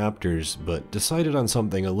more chapters, but decided on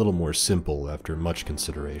something a little more simple after much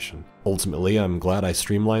consideration. Ultimately, I'm glad I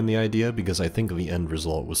streamlined the idea because I think the end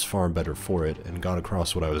result was far better for it and got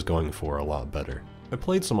across what I was going for a lot better. I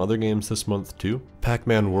played some other games this month too.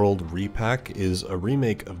 Pac-Man World Repack is a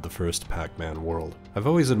remake of the first Pac-Man World. I've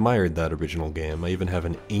always admired that original game. I even have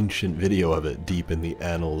an ancient video of it deep in the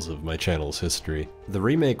annals of my channel's history. The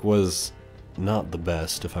remake was not the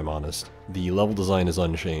best, if I'm honest. The level design is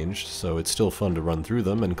unchanged, so it's still fun to run through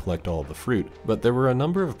them and collect all the fruit, but there were a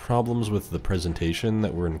number of problems with the presentation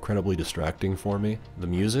that were incredibly distracting for me. The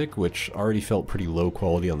music, which already felt pretty low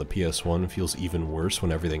quality on the PS1, feels even worse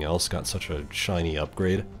when everything else got such a shiny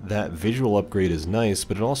upgrade. That visual upgrade is nice,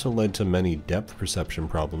 but it also led to many depth perception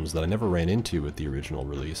problems that I never ran into with the original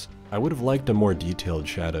release. I would have liked a more detailed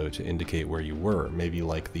shadow to indicate where you were, maybe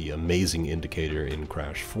like the amazing indicator in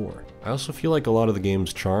Crash 4. I also feel like a lot of the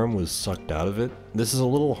game's charm was sucked out of it. This is a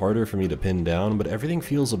little harder for me to pin down, but everything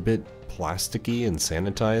feels a bit plasticky and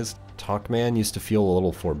sanitized. Talkman used to feel a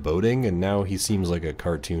little foreboding, and now he seems like a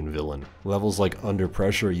cartoon villain. Levels like Under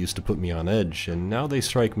Pressure used to put me on edge, and now they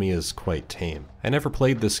strike me as quite tame. I never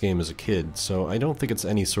played this game as a kid, so I don't think it's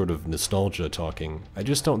any sort of nostalgia talking. I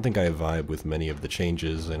just don't think I vibe with many of the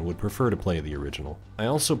changes and would prefer to play the original. I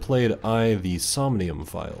also played the Somnium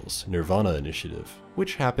Files, Nirvana Initiative,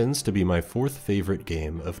 which happens to be my fourth favorite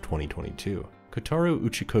game of 2022. Kotaro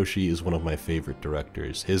Uchikoshi is one of my favorite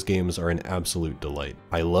directors. His games are an absolute delight.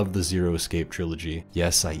 I love the Zero Escape trilogy.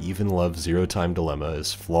 Yes, I even love Zero Time Dilemma,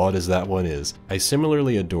 as flawed as that one is. I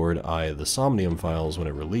similarly adored the Somnium Files when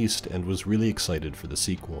it released and was really excited for the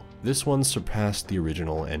sequel. This one surpassed the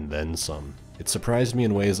original and then some. It surprised me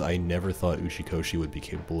in ways I never thought Uchikoshi would be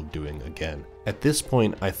capable of doing again. At this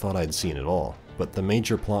point, I thought I'd seen it all, but the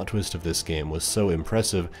major plot twist of this game was so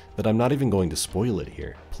impressive that I'm not even going to spoil it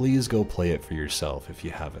here. Please go play it for yourself if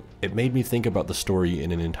you haven't. It made me think about the story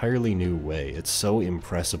in an entirely new way. It's so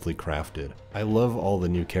impressively crafted. I love all the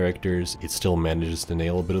new characters. It still manages to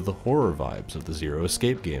nail a bit of the horror vibes of the Zero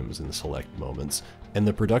Escape games in select moments, and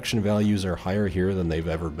the production values are higher here than they've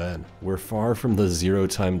ever been. We're far from the Zero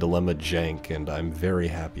Time Dilemma jank, and I'm very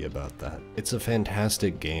happy about that. It's a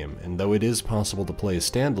fantastic game, and though it is possible to play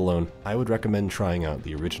standalone, I would recommend trying out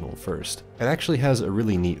the original first. It actually has a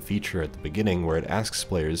really neat feature at the beginning where it asks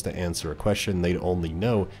players to answer a question they'd only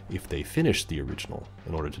know if they finished the original,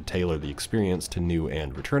 in order to tailor the experience to new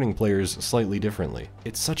and returning players slightly differently.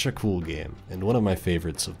 It's such a cool game, and one of my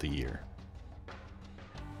favorites of the year.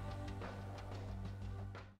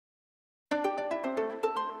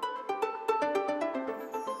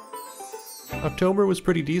 October was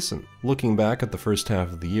pretty decent. Looking back at the first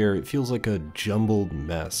half of the year, it feels like a jumbled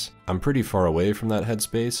mess. I'm pretty far away from that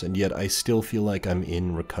headspace, and yet I still feel like I'm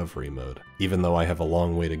in recovery mode. Even though I have a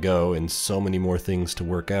long way to go and so many more things to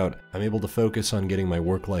work out, I'm able to focus on getting my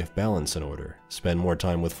work-life balance in order, spend more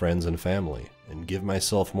time with friends and family, and give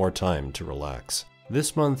myself more time to relax.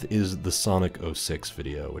 This month is the Sonic 06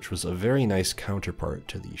 video, which was a very nice counterpart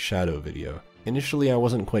to the Shadow video. Initially, I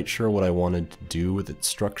wasn't quite sure what I wanted to do with its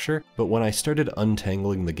structure, but when I started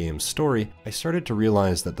untangling the game's story, I started to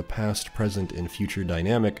realize that the past, present, and future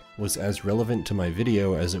dynamic was as relevant to my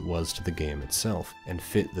video as it was to the game itself, and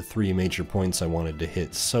fit the three major points I wanted to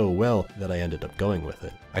hit so well that I ended up going with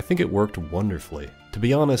it. I think it worked wonderfully. To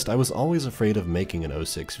be honest, I was always afraid of making an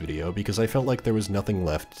 06 video because I felt like there was nothing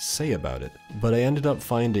left to say about it, but I ended up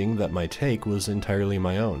finding that my take was entirely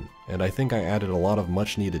my own, and I think I added a lot of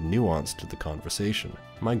much needed nuance to the conversation.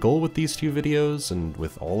 My goal with these two videos, and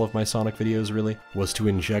with all of my Sonic videos really, was to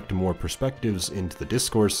inject more perspectives into the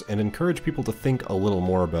discourse and encourage people to think a little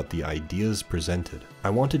more about the ideas presented.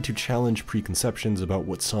 I wanted to challenge preconceptions about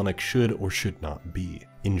what Sonic should or should not be.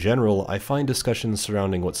 In general, I find discussions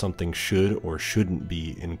surrounding what something should or shouldn't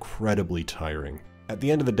be incredibly tiring. At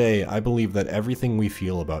the end of the day, I believe that everything we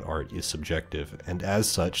feel about art is subjective, and as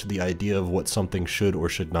such, the idea of what something should or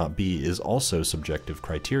should not be is also subjective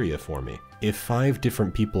criteria for me. If 5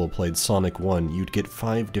 different people played Sonic 1, you'd get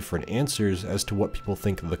 5 different answers as to what people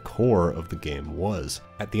think the core of the game was.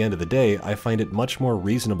 At the end of the day, I find it much more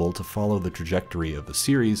reasonable to follow the trajectory of the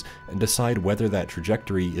series and decide whether that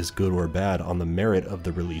trajectory is good or bad on the merit of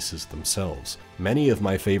the releases themselves. Many of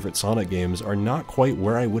my favorite Sonic games are not quite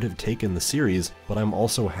where I would have taken the series, but I'm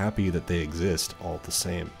also happy that they exist all the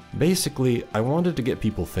same. Basically, I wanted to get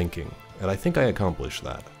people thinking, and I think I accomplished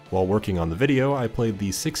that. While working on the video, I played the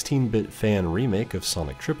 16-bit fan remake of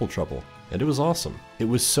Sonic Triple Trouble, and it was awesome. It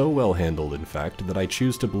was so well handled, in fact, that I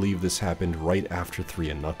choose to believe this happened right after 3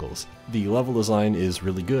 and Knuckles. The level design is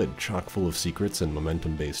really good, chock full of secrets and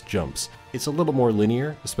momentum-based jumps. It's a little more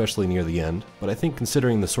linear, especially near the end, but I think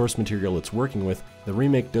considering the source material it's working with, the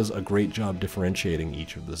remake does a great job differentiating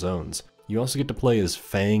each of the zones. You also get to play as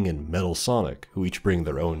Fang and Metal Sonic, who each bring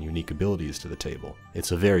their own unique abilities to the table.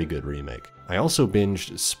 It's a very good remake. I also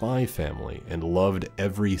binged Spy Family and loved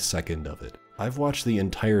every second of it. I've watched the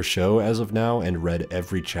entire show as of now and read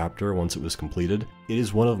every chapter once it was completed. It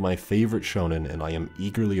is one of my favorite shonen, and I am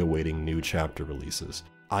eagerly awaiting new chapter releases.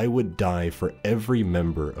 I would die for every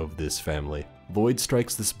member of this family. Lloyd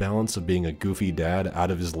strikes this balance of being a goofy dad out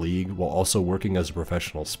of his league while also working as a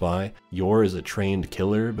professional spy. Yor is a trained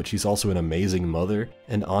killer, but she's also an amazing mother.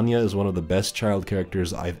 And Anya is one of the best child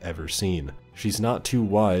characters I've ever seen. She's not too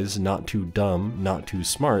wise, not too dumb, not too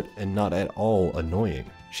smart, and not at all annoying.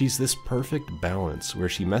 She's this perfect balance where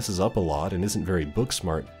she messes up a lot and isn't very book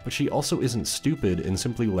smart, but she also isn't stupid and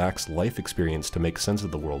simply lacks life experience to make sense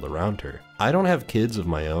of the world around her. I don't have kids of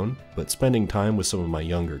my own, but spending time with some of my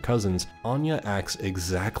younger cousins, Anya acts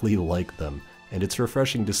exactly like them, and it's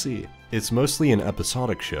refreshing to see. It's mostly an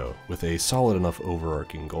episodic show with a solid enough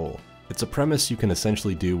overarching goal. It's a premise you can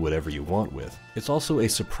essentially do whatever you want with. It's also a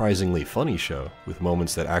surprisingly funny show, with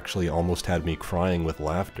moments that actually almost had me crying with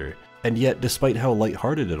laughter. And yet, despite how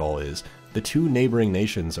lighthearted it all is, the 2 neighboring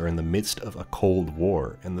nations are in the midst of a cold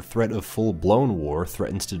war, and the threat of full-blown war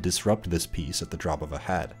threatens to disrupt this peace at the drop of a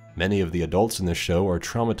hat. Many of the adults in this show are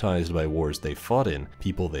traumatized by wars they've fought in,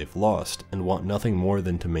 people they've lost, and want nothing more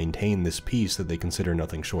than to maintain this peace that they consider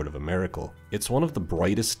nothing short of a miracle. It's one of the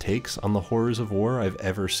brightest takes on the horrors of war I've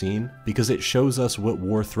ever seen, because it shows us what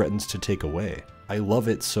war threatens to take away. I love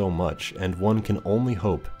it so much, and one can only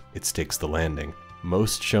hope it sticks the landing.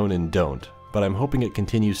 Most shonen don't, but I'm hoping it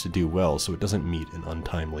continues to do well so it doesn't meet an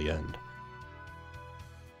untimely end.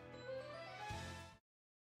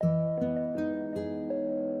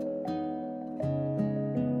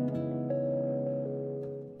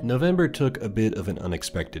 November took a bit of an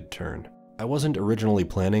unexpected turn. I wasn't originally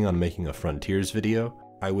planning on making a Frontiers video.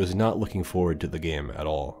 I was not looking forward to the game at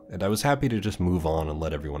all, and I was happy to just move on and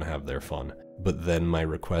let everyone have their fun. But then my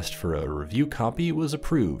request for a review copy was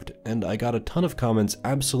approved, and I got a ton of comments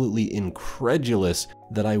absolutely incredulous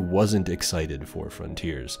that I wasn't excited for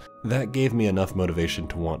Frontiers. That gave me enough motivation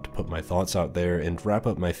to want to put my thoughts out there and wrap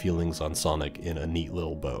up my feelings on Sonic in a neat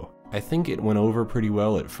little bow. I think it went over pretty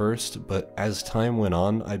well at first, but as time went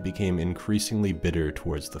on, I became increasingly bitter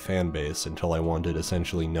towards the fanbase until I wanted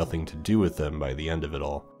essentially nothing to do with them by the end of it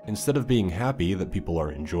all. Instead of being happy that people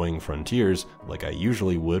are enjoying Frontiers, like I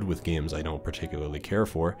usually would with games I don't particularly care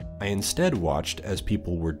for, I instead watched as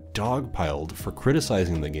people were dogpiled for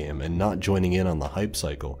criticizing the game and not joining in on the hype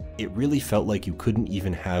cycle. It really felt like you couldn't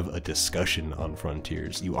even have a discussion on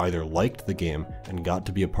Frontiers. You either liked the game and got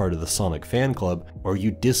to be a part of the Sonic fan club, or you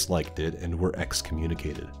disliked it and were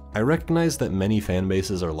excommunicated. I recognize that many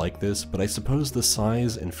fanbases are like this, but I suppose the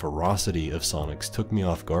size and ferocity of Sonic's took me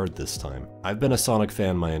off guard this time. I've been a Sonic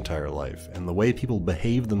fan my entire life, and the way people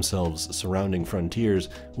behaved themselves surrounding Frontiers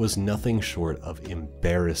was nothing short of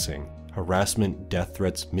embarrassing. Harassment, death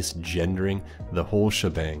threats, misgendering, the whole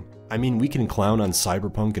shebang. I mean, we can clown on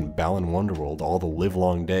Cyberpunk and Balan Wonderworld all the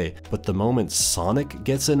livelong day, but the moment Sonic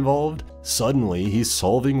gets involved, suddenly he's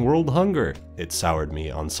solving world hunger. It soured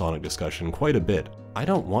me on Sonic discussion quite a bit. I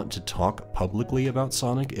don't want to talk publicly about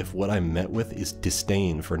Sonic if what I'm met with is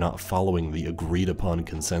disdain for not following the agreed upon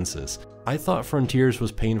consensus. I thought Frontiers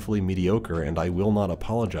was painfully mediocre, and I will not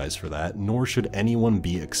apologize for that, nor should anyone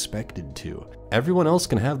be expected to. Everyone else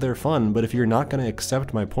can have their fun, but if you're not going to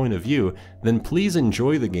accept my point of view, then please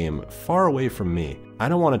enjoy the game far away from me. I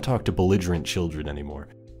don't want to talk to belligerent children anymore.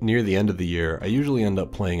 Near the end of the year, I usually end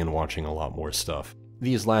up playing and watching a lot more stuff.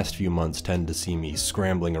 These last few months tend to see me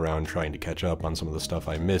scrambling around trying to catch up on some of the stuff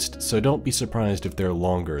I missed, so don't be surprised if they're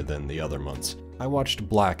longer than the other months. I watched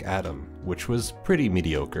Black Adam, which was pretty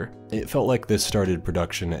mediocre. It felt like this started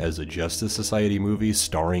production as a Justice Society movie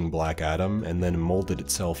starring Black Adam, and then molded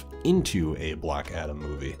itself into a Black Adam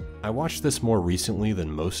movie. I watched this more recently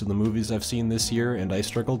than most of the movies I've seen this year, and I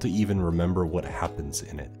struggle to even remember what happens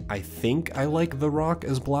in it. I think I like The Rock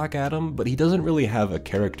as Black Adam, but he doesn't really have a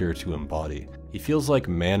character to embody. He feels like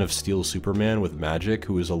Man of Steel Superman with magic,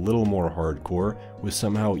 who is a little more hardcore, with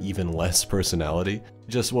somehow even less personality.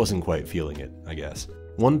 Just wasn't quite feeling it, I guess.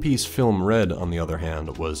 One Piece Film Red, on the other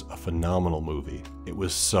hand, was a phenomenal movie. It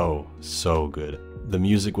was so good. The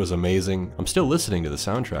music was amazing. I'm still listening to the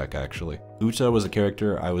soundtrack, actually. Uta was a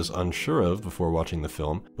character I was unsure of before watching the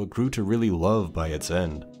film, but grew to really love by its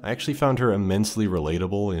end. I actually found her immensely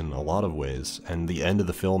relatable in a lot of ways, and the end of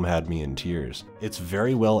the film had me in tears. It's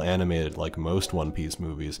very well animated like most One Piece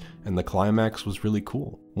movies, and the climax was really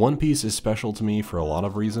cool. One Piece is special to me for a lot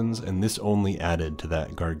of reasons, and this only added to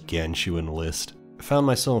that gargantuan list. I found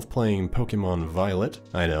myself playing Pokemon Violet.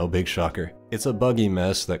 I know, big shocker. It's a buggy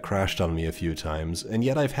mess that crashed on me a few times, and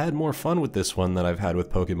yet I've had more fun with this one than I've had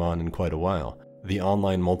with Pokemon in quite a while. The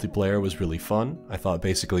online multiplayer was really fun. I thought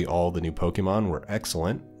basically all the new Pokemon were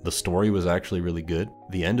excellent. The story was actually really good.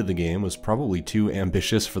 The end of the game was probably too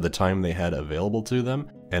ambitious for the time they had available to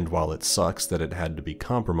them, and while it sucks that it had to be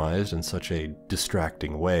compromised in such a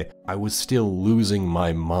distracting way, I was still losing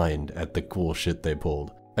my mind at the cool shit they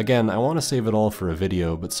pulled. Again, I want to save it all for a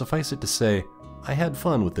video, but suffice it to say, I had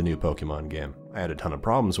fun with the new Pokemon game. I had a ton of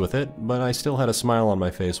problems with it, but I still had a smile on my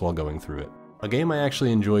face while going through it. A game I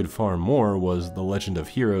actually enjoyed far more was The Legend of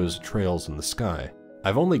Heroes: Trails in the Sky.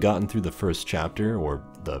 I've only gotten through the first chapter, or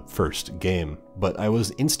the first game, but I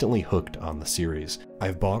was instantly hooked on the series.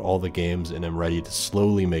 I've bought all the games and am ready to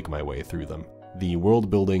slowly make my way through them. The world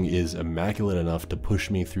building is immaculate enough to push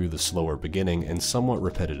me through the slower beginning and somewhat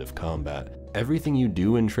repetitive combat. Everything you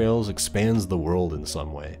do in Trails expands the world in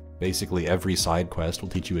some way. Basically every side quest will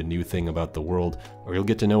teach you a new thing about the world, or you'll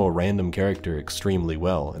get to know a random character extremely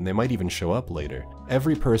well, and they might even show up later.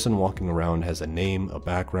 Every person walking around has a name, a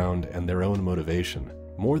background, and their own motivation.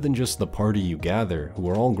 More than just the party you gather, who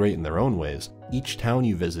are all great in their own ways, each town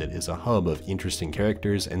you visit is a hub of interesting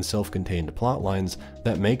characters and self-contained plotlines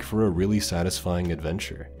that make for a really satisfying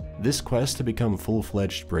adventure. This quest to become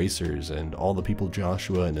full-fledged bracers and all the people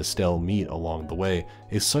Joshua and Estelle meet along the way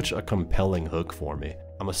is such a compelling hook for me.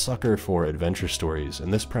 I'm a sucker for adventure stories,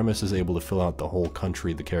 and this premise is able to fill out the whole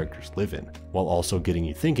country the characters live in, while also getting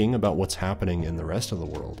you thinking about what's happening in the rest of the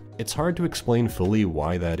world. It's hard to explain fully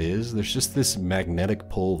why that is. There's just this magnetic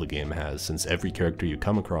pull the game has, since every character you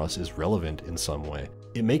come across is relevant in some way.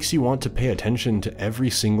 It makes you want to pay attention to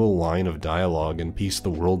every single line of dialogue and piece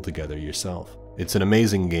the world together yourself. It's an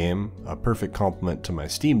amazing game, a perfect complement to my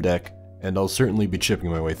Steam Deck, and I'll certainly be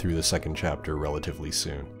chipping my way through the second chapter relatively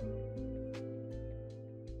soon.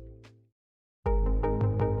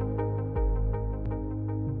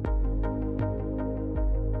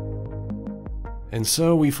 And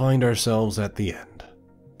so we find ourselves at the end.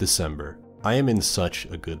 December. I am in such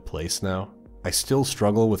a good place now. I still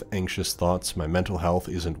struggle with anxious thoughts, my mental health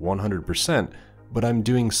isn't 100%, but I'm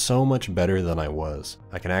doing so much better than I was.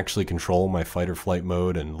 I can actually control my fight or flight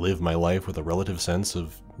mode and live my life with a relative sense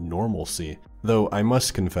of normalcy. Though I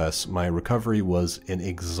must confess, my recovery was an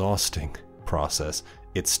exhausting process.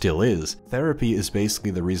 It still is. Therapy is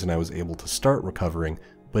basically the reason I was able to start recovering,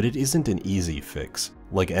 but it isn't an easy fix.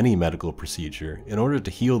 Like any medical procedure, in order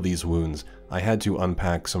to heal these wounds, I had to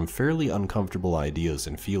unpack some fairly uncomfortable ideas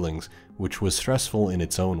and feelings, which was stressful in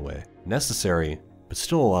its own way. Necessary, but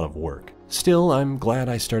still a lot of work. Still, I'm glad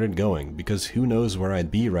I started going, because who knows where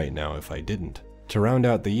I'd be right now if I didn't. To round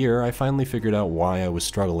out the year, I finally figured out why I was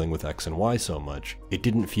struggling with X and Y so much. It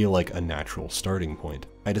didn't feel like a natural starting point.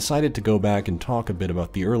 I decided to go back and talk a bit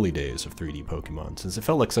about the early days of 3D Pokemon, since it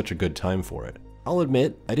felt like such a good time for it. I'll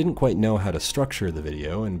admit, I didn't quite know how to structure the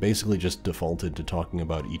video and basically just defaulted to talking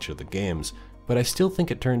about each of the games, but I still think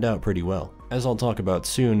it turned out pretty well. As I'll talk about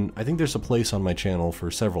soon, I think there's a place on my channel for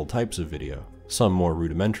several types of video, some more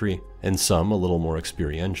rudimentary, and some a little more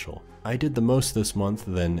experiential. I did the most this month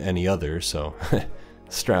than any other, so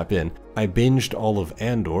strap in. I binged all of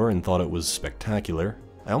Andor and thought it was spectacular.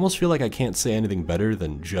 I almost feel like I can't say anything better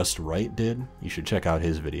than Just Right did. You should check out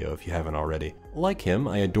his video if you haven't already. Like him,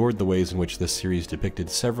 I adored the ways in which this series depicted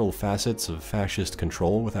several facets of fascist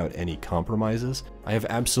control without any compromises. I have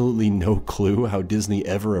absolutely no clue how Disney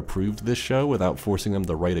ever approved this show without forcing them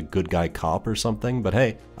to write a good guy cop or something, but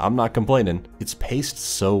hey, I'm not complaining. It's paced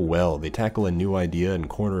so well. They tackle a new idea and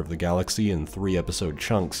corner of the galaxy in 3-episode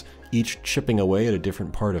chunks, each chipping away at a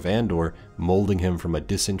different part of Andor, molding him from a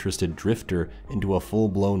disinterested drifter into a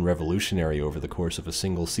full-blown revolutionary over the course of a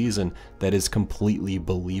single season that is completely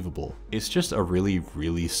believable. It's just a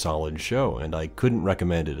really solid show, and I couldn't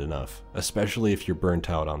recommend it enough, especially if you're burnt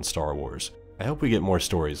out on Star Wars. I hope we get more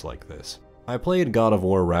stories like this. I played God of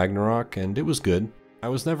War Ragnarok, and it was good. I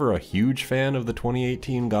was never a huge fan of the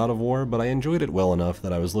 2018 God of War, but I enjoyed it well enough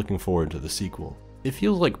that I was looking forward to the sequel. It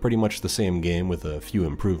feels like pretty much the same game with a few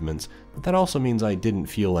improvements, but that also means I didn't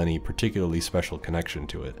feel any particularly special connection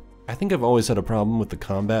to it. I think I've always had a problem with the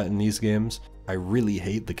combat in these games. I really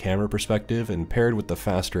hate the camera perspective, and paired with the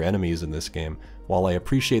faster enemies in this game, while I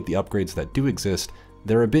appreciate the upgrades that do exist,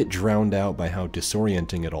 they're a bit drowned out by how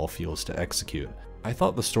disorienting it all feels to execute. I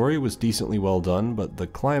thought the story was decently well done, but the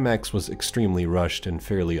climax was extremely rushed and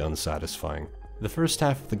fairly unsatisfying. The first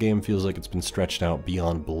half of the game feels like it's been stretched out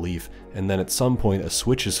beyond belief, and then at some point a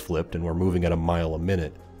switch is flipped and we're moving at a mile a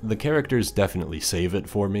minute. The characters definitely save it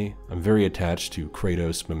for me. I'm very attached to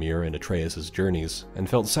Kratos, Mimir, and Atreus' journeys, and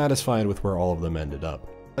felt satisfied with where all of them ended up.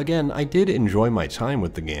 Again, I did enjoy my time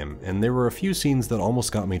with the game, and there were a few scenes that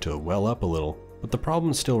almost got me to well up a little, but the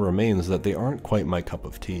problem still remains that they aren't quite my cup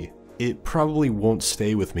of tea. It probably won't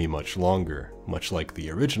stay with me much longer, much like the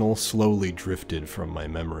original slowly drifted from my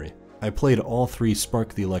memory. I played all 3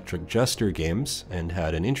 Spark the Electric Jester games, and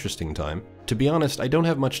had an interesting time. To be honest, I don't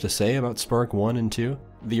have much to say about Spark 1 and 2.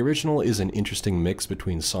 The original is an interesting mix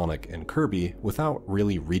between Sonic and Kirby, without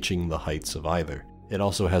really reaching the heights of either. It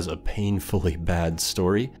also has a painfully bad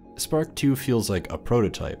story. Spark 2 feels like a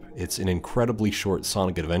prototype. It's an incredibly short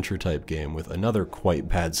Sonic Adventure type game with another quite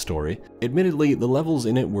bad story. Admittedly, the levels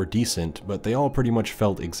in it were decent, but they all pretty much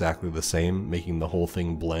felt exactly the same, making the whole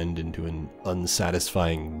thing blend into an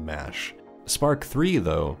unsatisfying mash. Spark 3,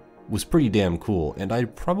 though, was pretty damn cool, and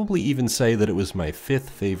I'd probably even say that it was my 5th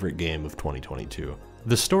favorite game of 2022.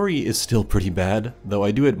 The story is still pretty bad, though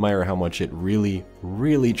I do admire how much it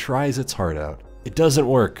really tries its heart out. It doesn't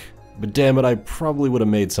work, but damn it, I probably would have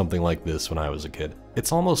made something like this when I was a kid.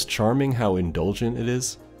 It's almost charming how indulgent it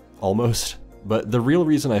is. Almost. But the real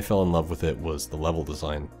reason I fell in love with it was the level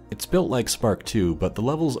design. It's built like Spark 2, but the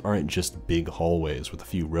levels aren't just big hallways with a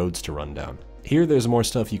few roads to run down. Here there's more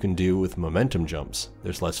stuff you can do with momentum jumps.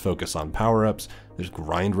 There's less focus on power-ups, there's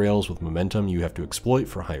grind rails with momentum you have to exploit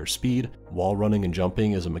for higher speed, wall running and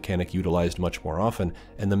jumping is a mechanic utilized much more often,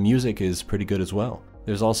 and the music is pretty good as well.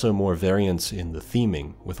 There's also more variance in the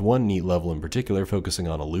theming, with one neat level in particular focusing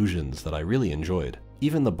on illusions that I really enjoyed.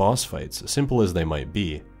 Even the boss fights, simple as they might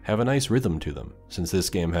be, have a nice rhythm to them, since this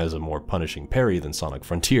game has a more punishing parry than Sonic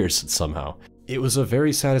Frontiers somehow. It was a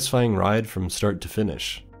very satisfying ride from start to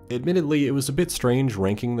finish. Admittedly, it was a bit strange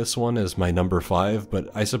ranking this one as my number 5, but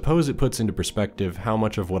I suppose it puts into perspective how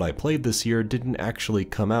much of what I played this year didn't actually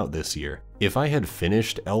come out this year. If I had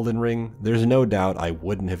finished Elden Ring, there's no doubt I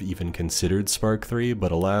wouldn't have even considered Spark 3,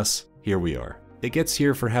 but alas, here we are. It gets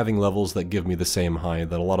here for having levels that give me the same high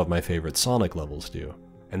that a lot of my favorite Sonic levels do,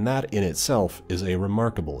 and that in itself is a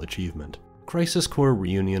remarkable achievement. Crisis Core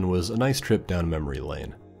Reunion was a nice trip down memory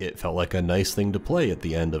lane. It felt like a nice thing to play at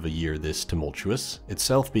the end of a year this tumultuous,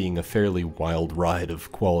 itself being a fairly wild ride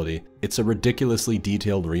of quality. It's a ridiculously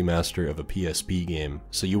detailed remaster of a PSP game,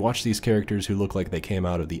 so you watch these characters who look like they came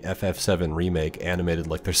out of the FF7 remake animated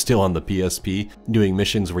like they're still on the PSP, doing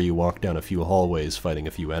missions where you walk down a few hallways fighting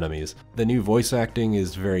a few enemies. The new voice acting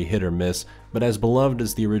is very hit or miss, but as beloved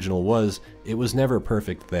as the original was, it was never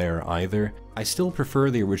perfect there either. I still prefer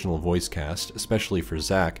the original voice cast, especially for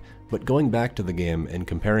Zack, but going back to the game and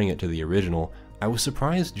comparing it to the original, I was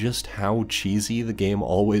surprised just how cheesy the game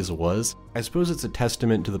always was. I suppose it's a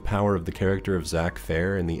testament to the power of the character of Zack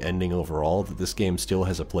Fair and the ending overall that this game still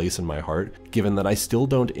has a place in my heart, given that I still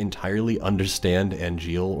don't entirely understand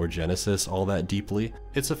Angeal or Genesis all that deeply.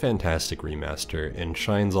 It's a fantastic remaster and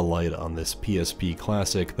shines a light on this PSP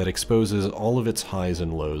classic that exposes all of its highs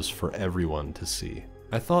and lows for everyone to see.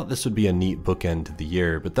 I thought this would be a neat bookend to the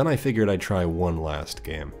year, but then I figured I'd try one last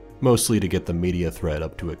game. Mostly to get the media thread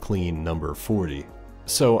up to a clean number 40.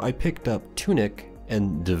 So I picked up Tunic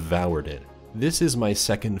and devoured it. This is my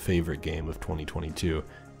second favorite game of 2022.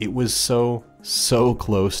 It was so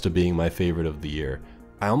close to being my favorite of the year.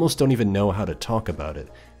 I almost don't even know how to talk about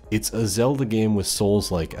it. It's a Zelda game with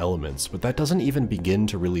Souls-like elements, but that doesn't even begin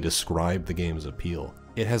to really describe the game's appeal.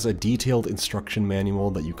 It has a detailed instruction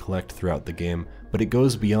manual that you collect throughout the game, but it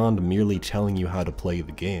goes beyond merely telling you how to play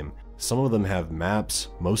the game. Some of them have maps,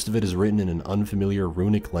 most of it is written in an unfamiliar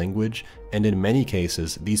runic language, and in many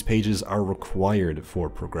cases, these pages are required for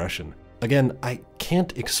progression. Again, I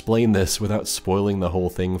can't explain this without spoiling the whole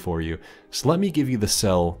thing for you, so let me give you the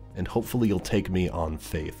sell, and hopefully you'll take me on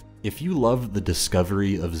faith. If you love the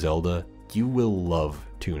discovery of Zelda, you will love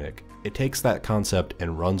Tunic. It takes that concept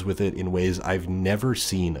and runs with it in ways I've never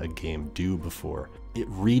seen a game do before. It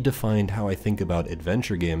redefined how I think about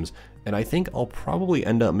adventure games, and I think I'll probably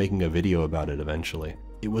end up making a video about it eventually.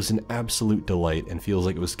 It was an absolute delight and feels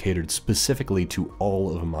like it was catered specifically to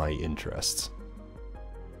all of my interests.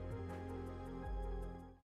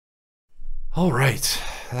 Alright,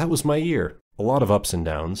 that was my year. A lot of ups and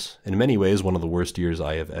downs, in many ways one of the worst years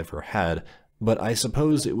I have ever had, but I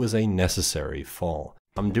suppose it was a necessary fall.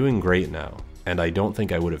 I'm doing great now, and I don't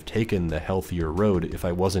think I would have taken the healthier road if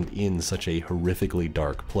I wasn't in such a horrifically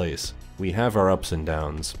dark place. We have our ups and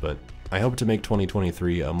downs, but I hope to make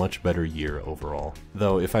 2023 a much better year overall.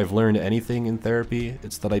 Though if I've learned anything in therapy,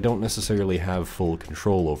 it's that I don't necessarily have full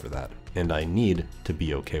control over that, and I need to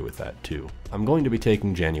be okay with that too. I'm going to be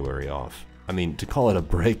taking January off. I mean, to call it a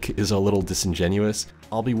break is a little disingenuous.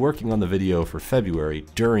 I'll be working on the video for February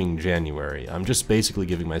during January. I'm just basically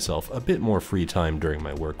giving myself a bit more free time during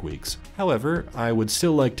my work weeks. However, I would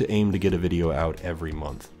still like to aim to get a video out every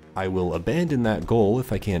month. I will abandon that goal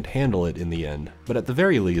if I can't handle it in the end, but at the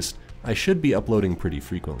very least, I should be uploading pretty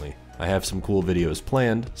frequently. I have some cool videos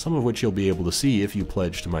planned, some of which you'll be able to see if you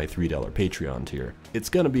pledge to my $3 Patreon tier. It's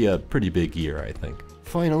gonna be a pretty big year, I think.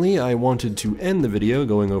 Finally, I wanted to end the video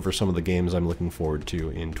going over some of the games I'm looking forward to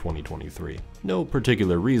in 2023. No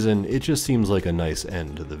particular reason, it just seems like a nice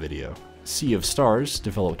end to the video. Sea of Stars,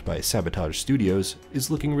 developed by Sabotage Studios,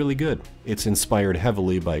 is looking really good. It's inspired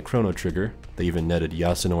heavily by Chrono Trigger. They even netted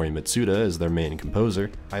Yasunori Mitsuda as their main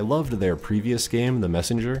composer. I loved their previous game, The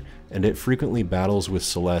Messenger, and it frequently battles with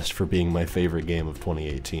Celeste for being my favorite game of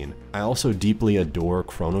 2018. I also deeply adore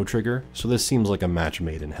Chrono Trigger, so this seems like a match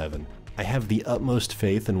made in heaven. I have the utmost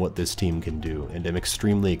faith in what this team can do, and am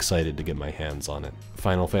extremely excited to get my hands on it.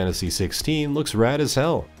 Final Fantasy XVI looks rad as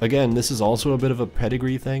hell. Again, this is also a bit of a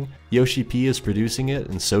pedigree thing. Yoshi P is producing it,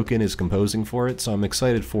 and Soken is composing for it, so I'm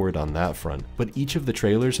excited for it on that front. But each of the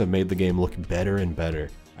trailers have made the game look better and better.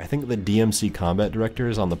 I think the DMC combat director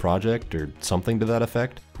is on the project, or something to that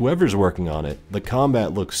effect. Whoever's working on it, the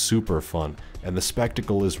combat looks super fun, and the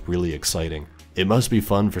spectacle is really exciting. It must be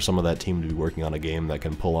fun for some of that team to be working on a game that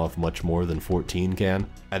can pull off much more than 14 can.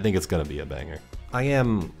 I think it's gonna be a banger. I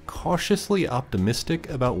am cautiously optimistic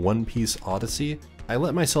about One Piece Odyssey. I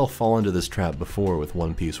let myself fall into this trap before with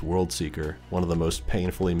One Piece Worldseeker, one of the most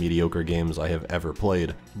painfully mediocre games I have ever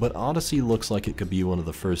played, but Odyssey looks like it could be one of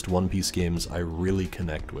the first One Piece games I really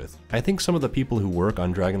connect with. I think some of the people who work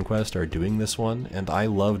on Dragon Quest are doing this one, and I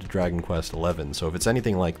loved Dragon Quest XI, so if it's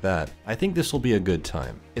anything like that, I think this will be a good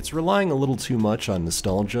time. It's relying a little too much on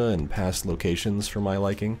nostalgia and past locations for my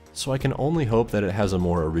liking, so I can only hope that it has a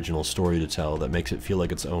more original story to tell that makes it feel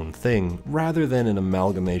like its own thing, rather than an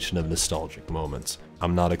amalgamation of nostalgic moments.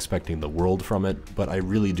 I'm not expecting the world from it, but I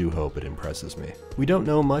really do hope it impresses me. We don't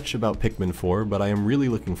know much about Pikmin 4, but I am really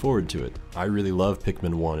looking forward to it. I really love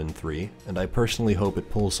Pikmin 1 and 3, and I personally hope it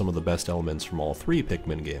pulls some of the best elements from all three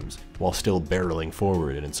Pikmin games, while still barreling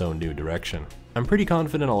forward in its own new direction. I'm pretty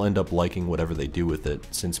confident I'll end up liking whatever they do with it,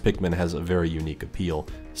 since Pikmin has a very unique appeal,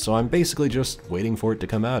 so I'm basically just waiting for it to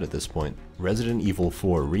come out at this point. Resident Evil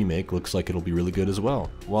 4 Remake looks like it'll be really good as well.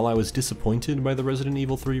 While I was disappointed by the Resident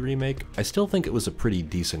Evil 3 Remake, I still think it was a pretty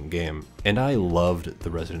decent game, and I loved the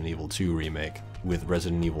Resident Evil 2 Remake. With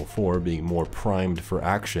Resident Evil 4 being more primed for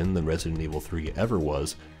action than Resident Evil 3 ever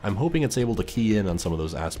was, I'm hoping it's able to key in on some of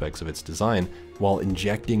those aspects of its design, while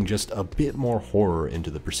injecting just a bit more horror into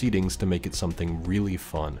the proceedings to make it something really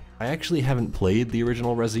fun. I actually haven't played the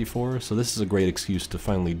original Resi 4, so this is a great excuse to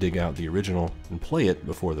finally dig out the original and play it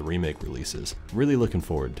before the remake releases. Really looking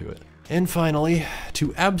forward to it. And finally,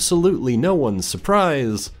 to absolutely no one's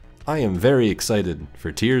surprise, I am very excited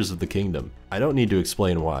for Tears of the Kingdom. I don't need to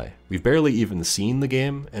explain why. We've barely even seen the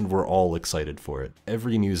game, and we're all excited for it.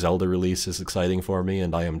 Every new Zelda release is exciting for me,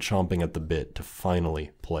 and I am chomping at the bit to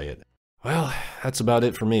finally play it. Well, that's about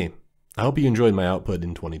it for me. I hope you enjoyed my output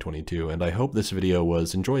in 2022, and I hope this video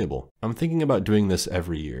was enjoyable. I'm thinking about doing this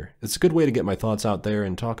every year. It's a good way to get my thoughts out there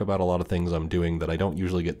and talk about a lot of things I'm doing that I don't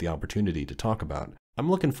usually get the opportunity to talk about.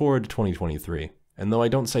 I'm looking forward to 2023, and though I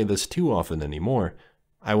don't say this too often anymore,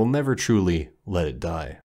 I will never truly let it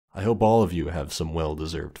die. I hope all of you have some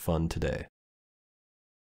well-deserved fun today.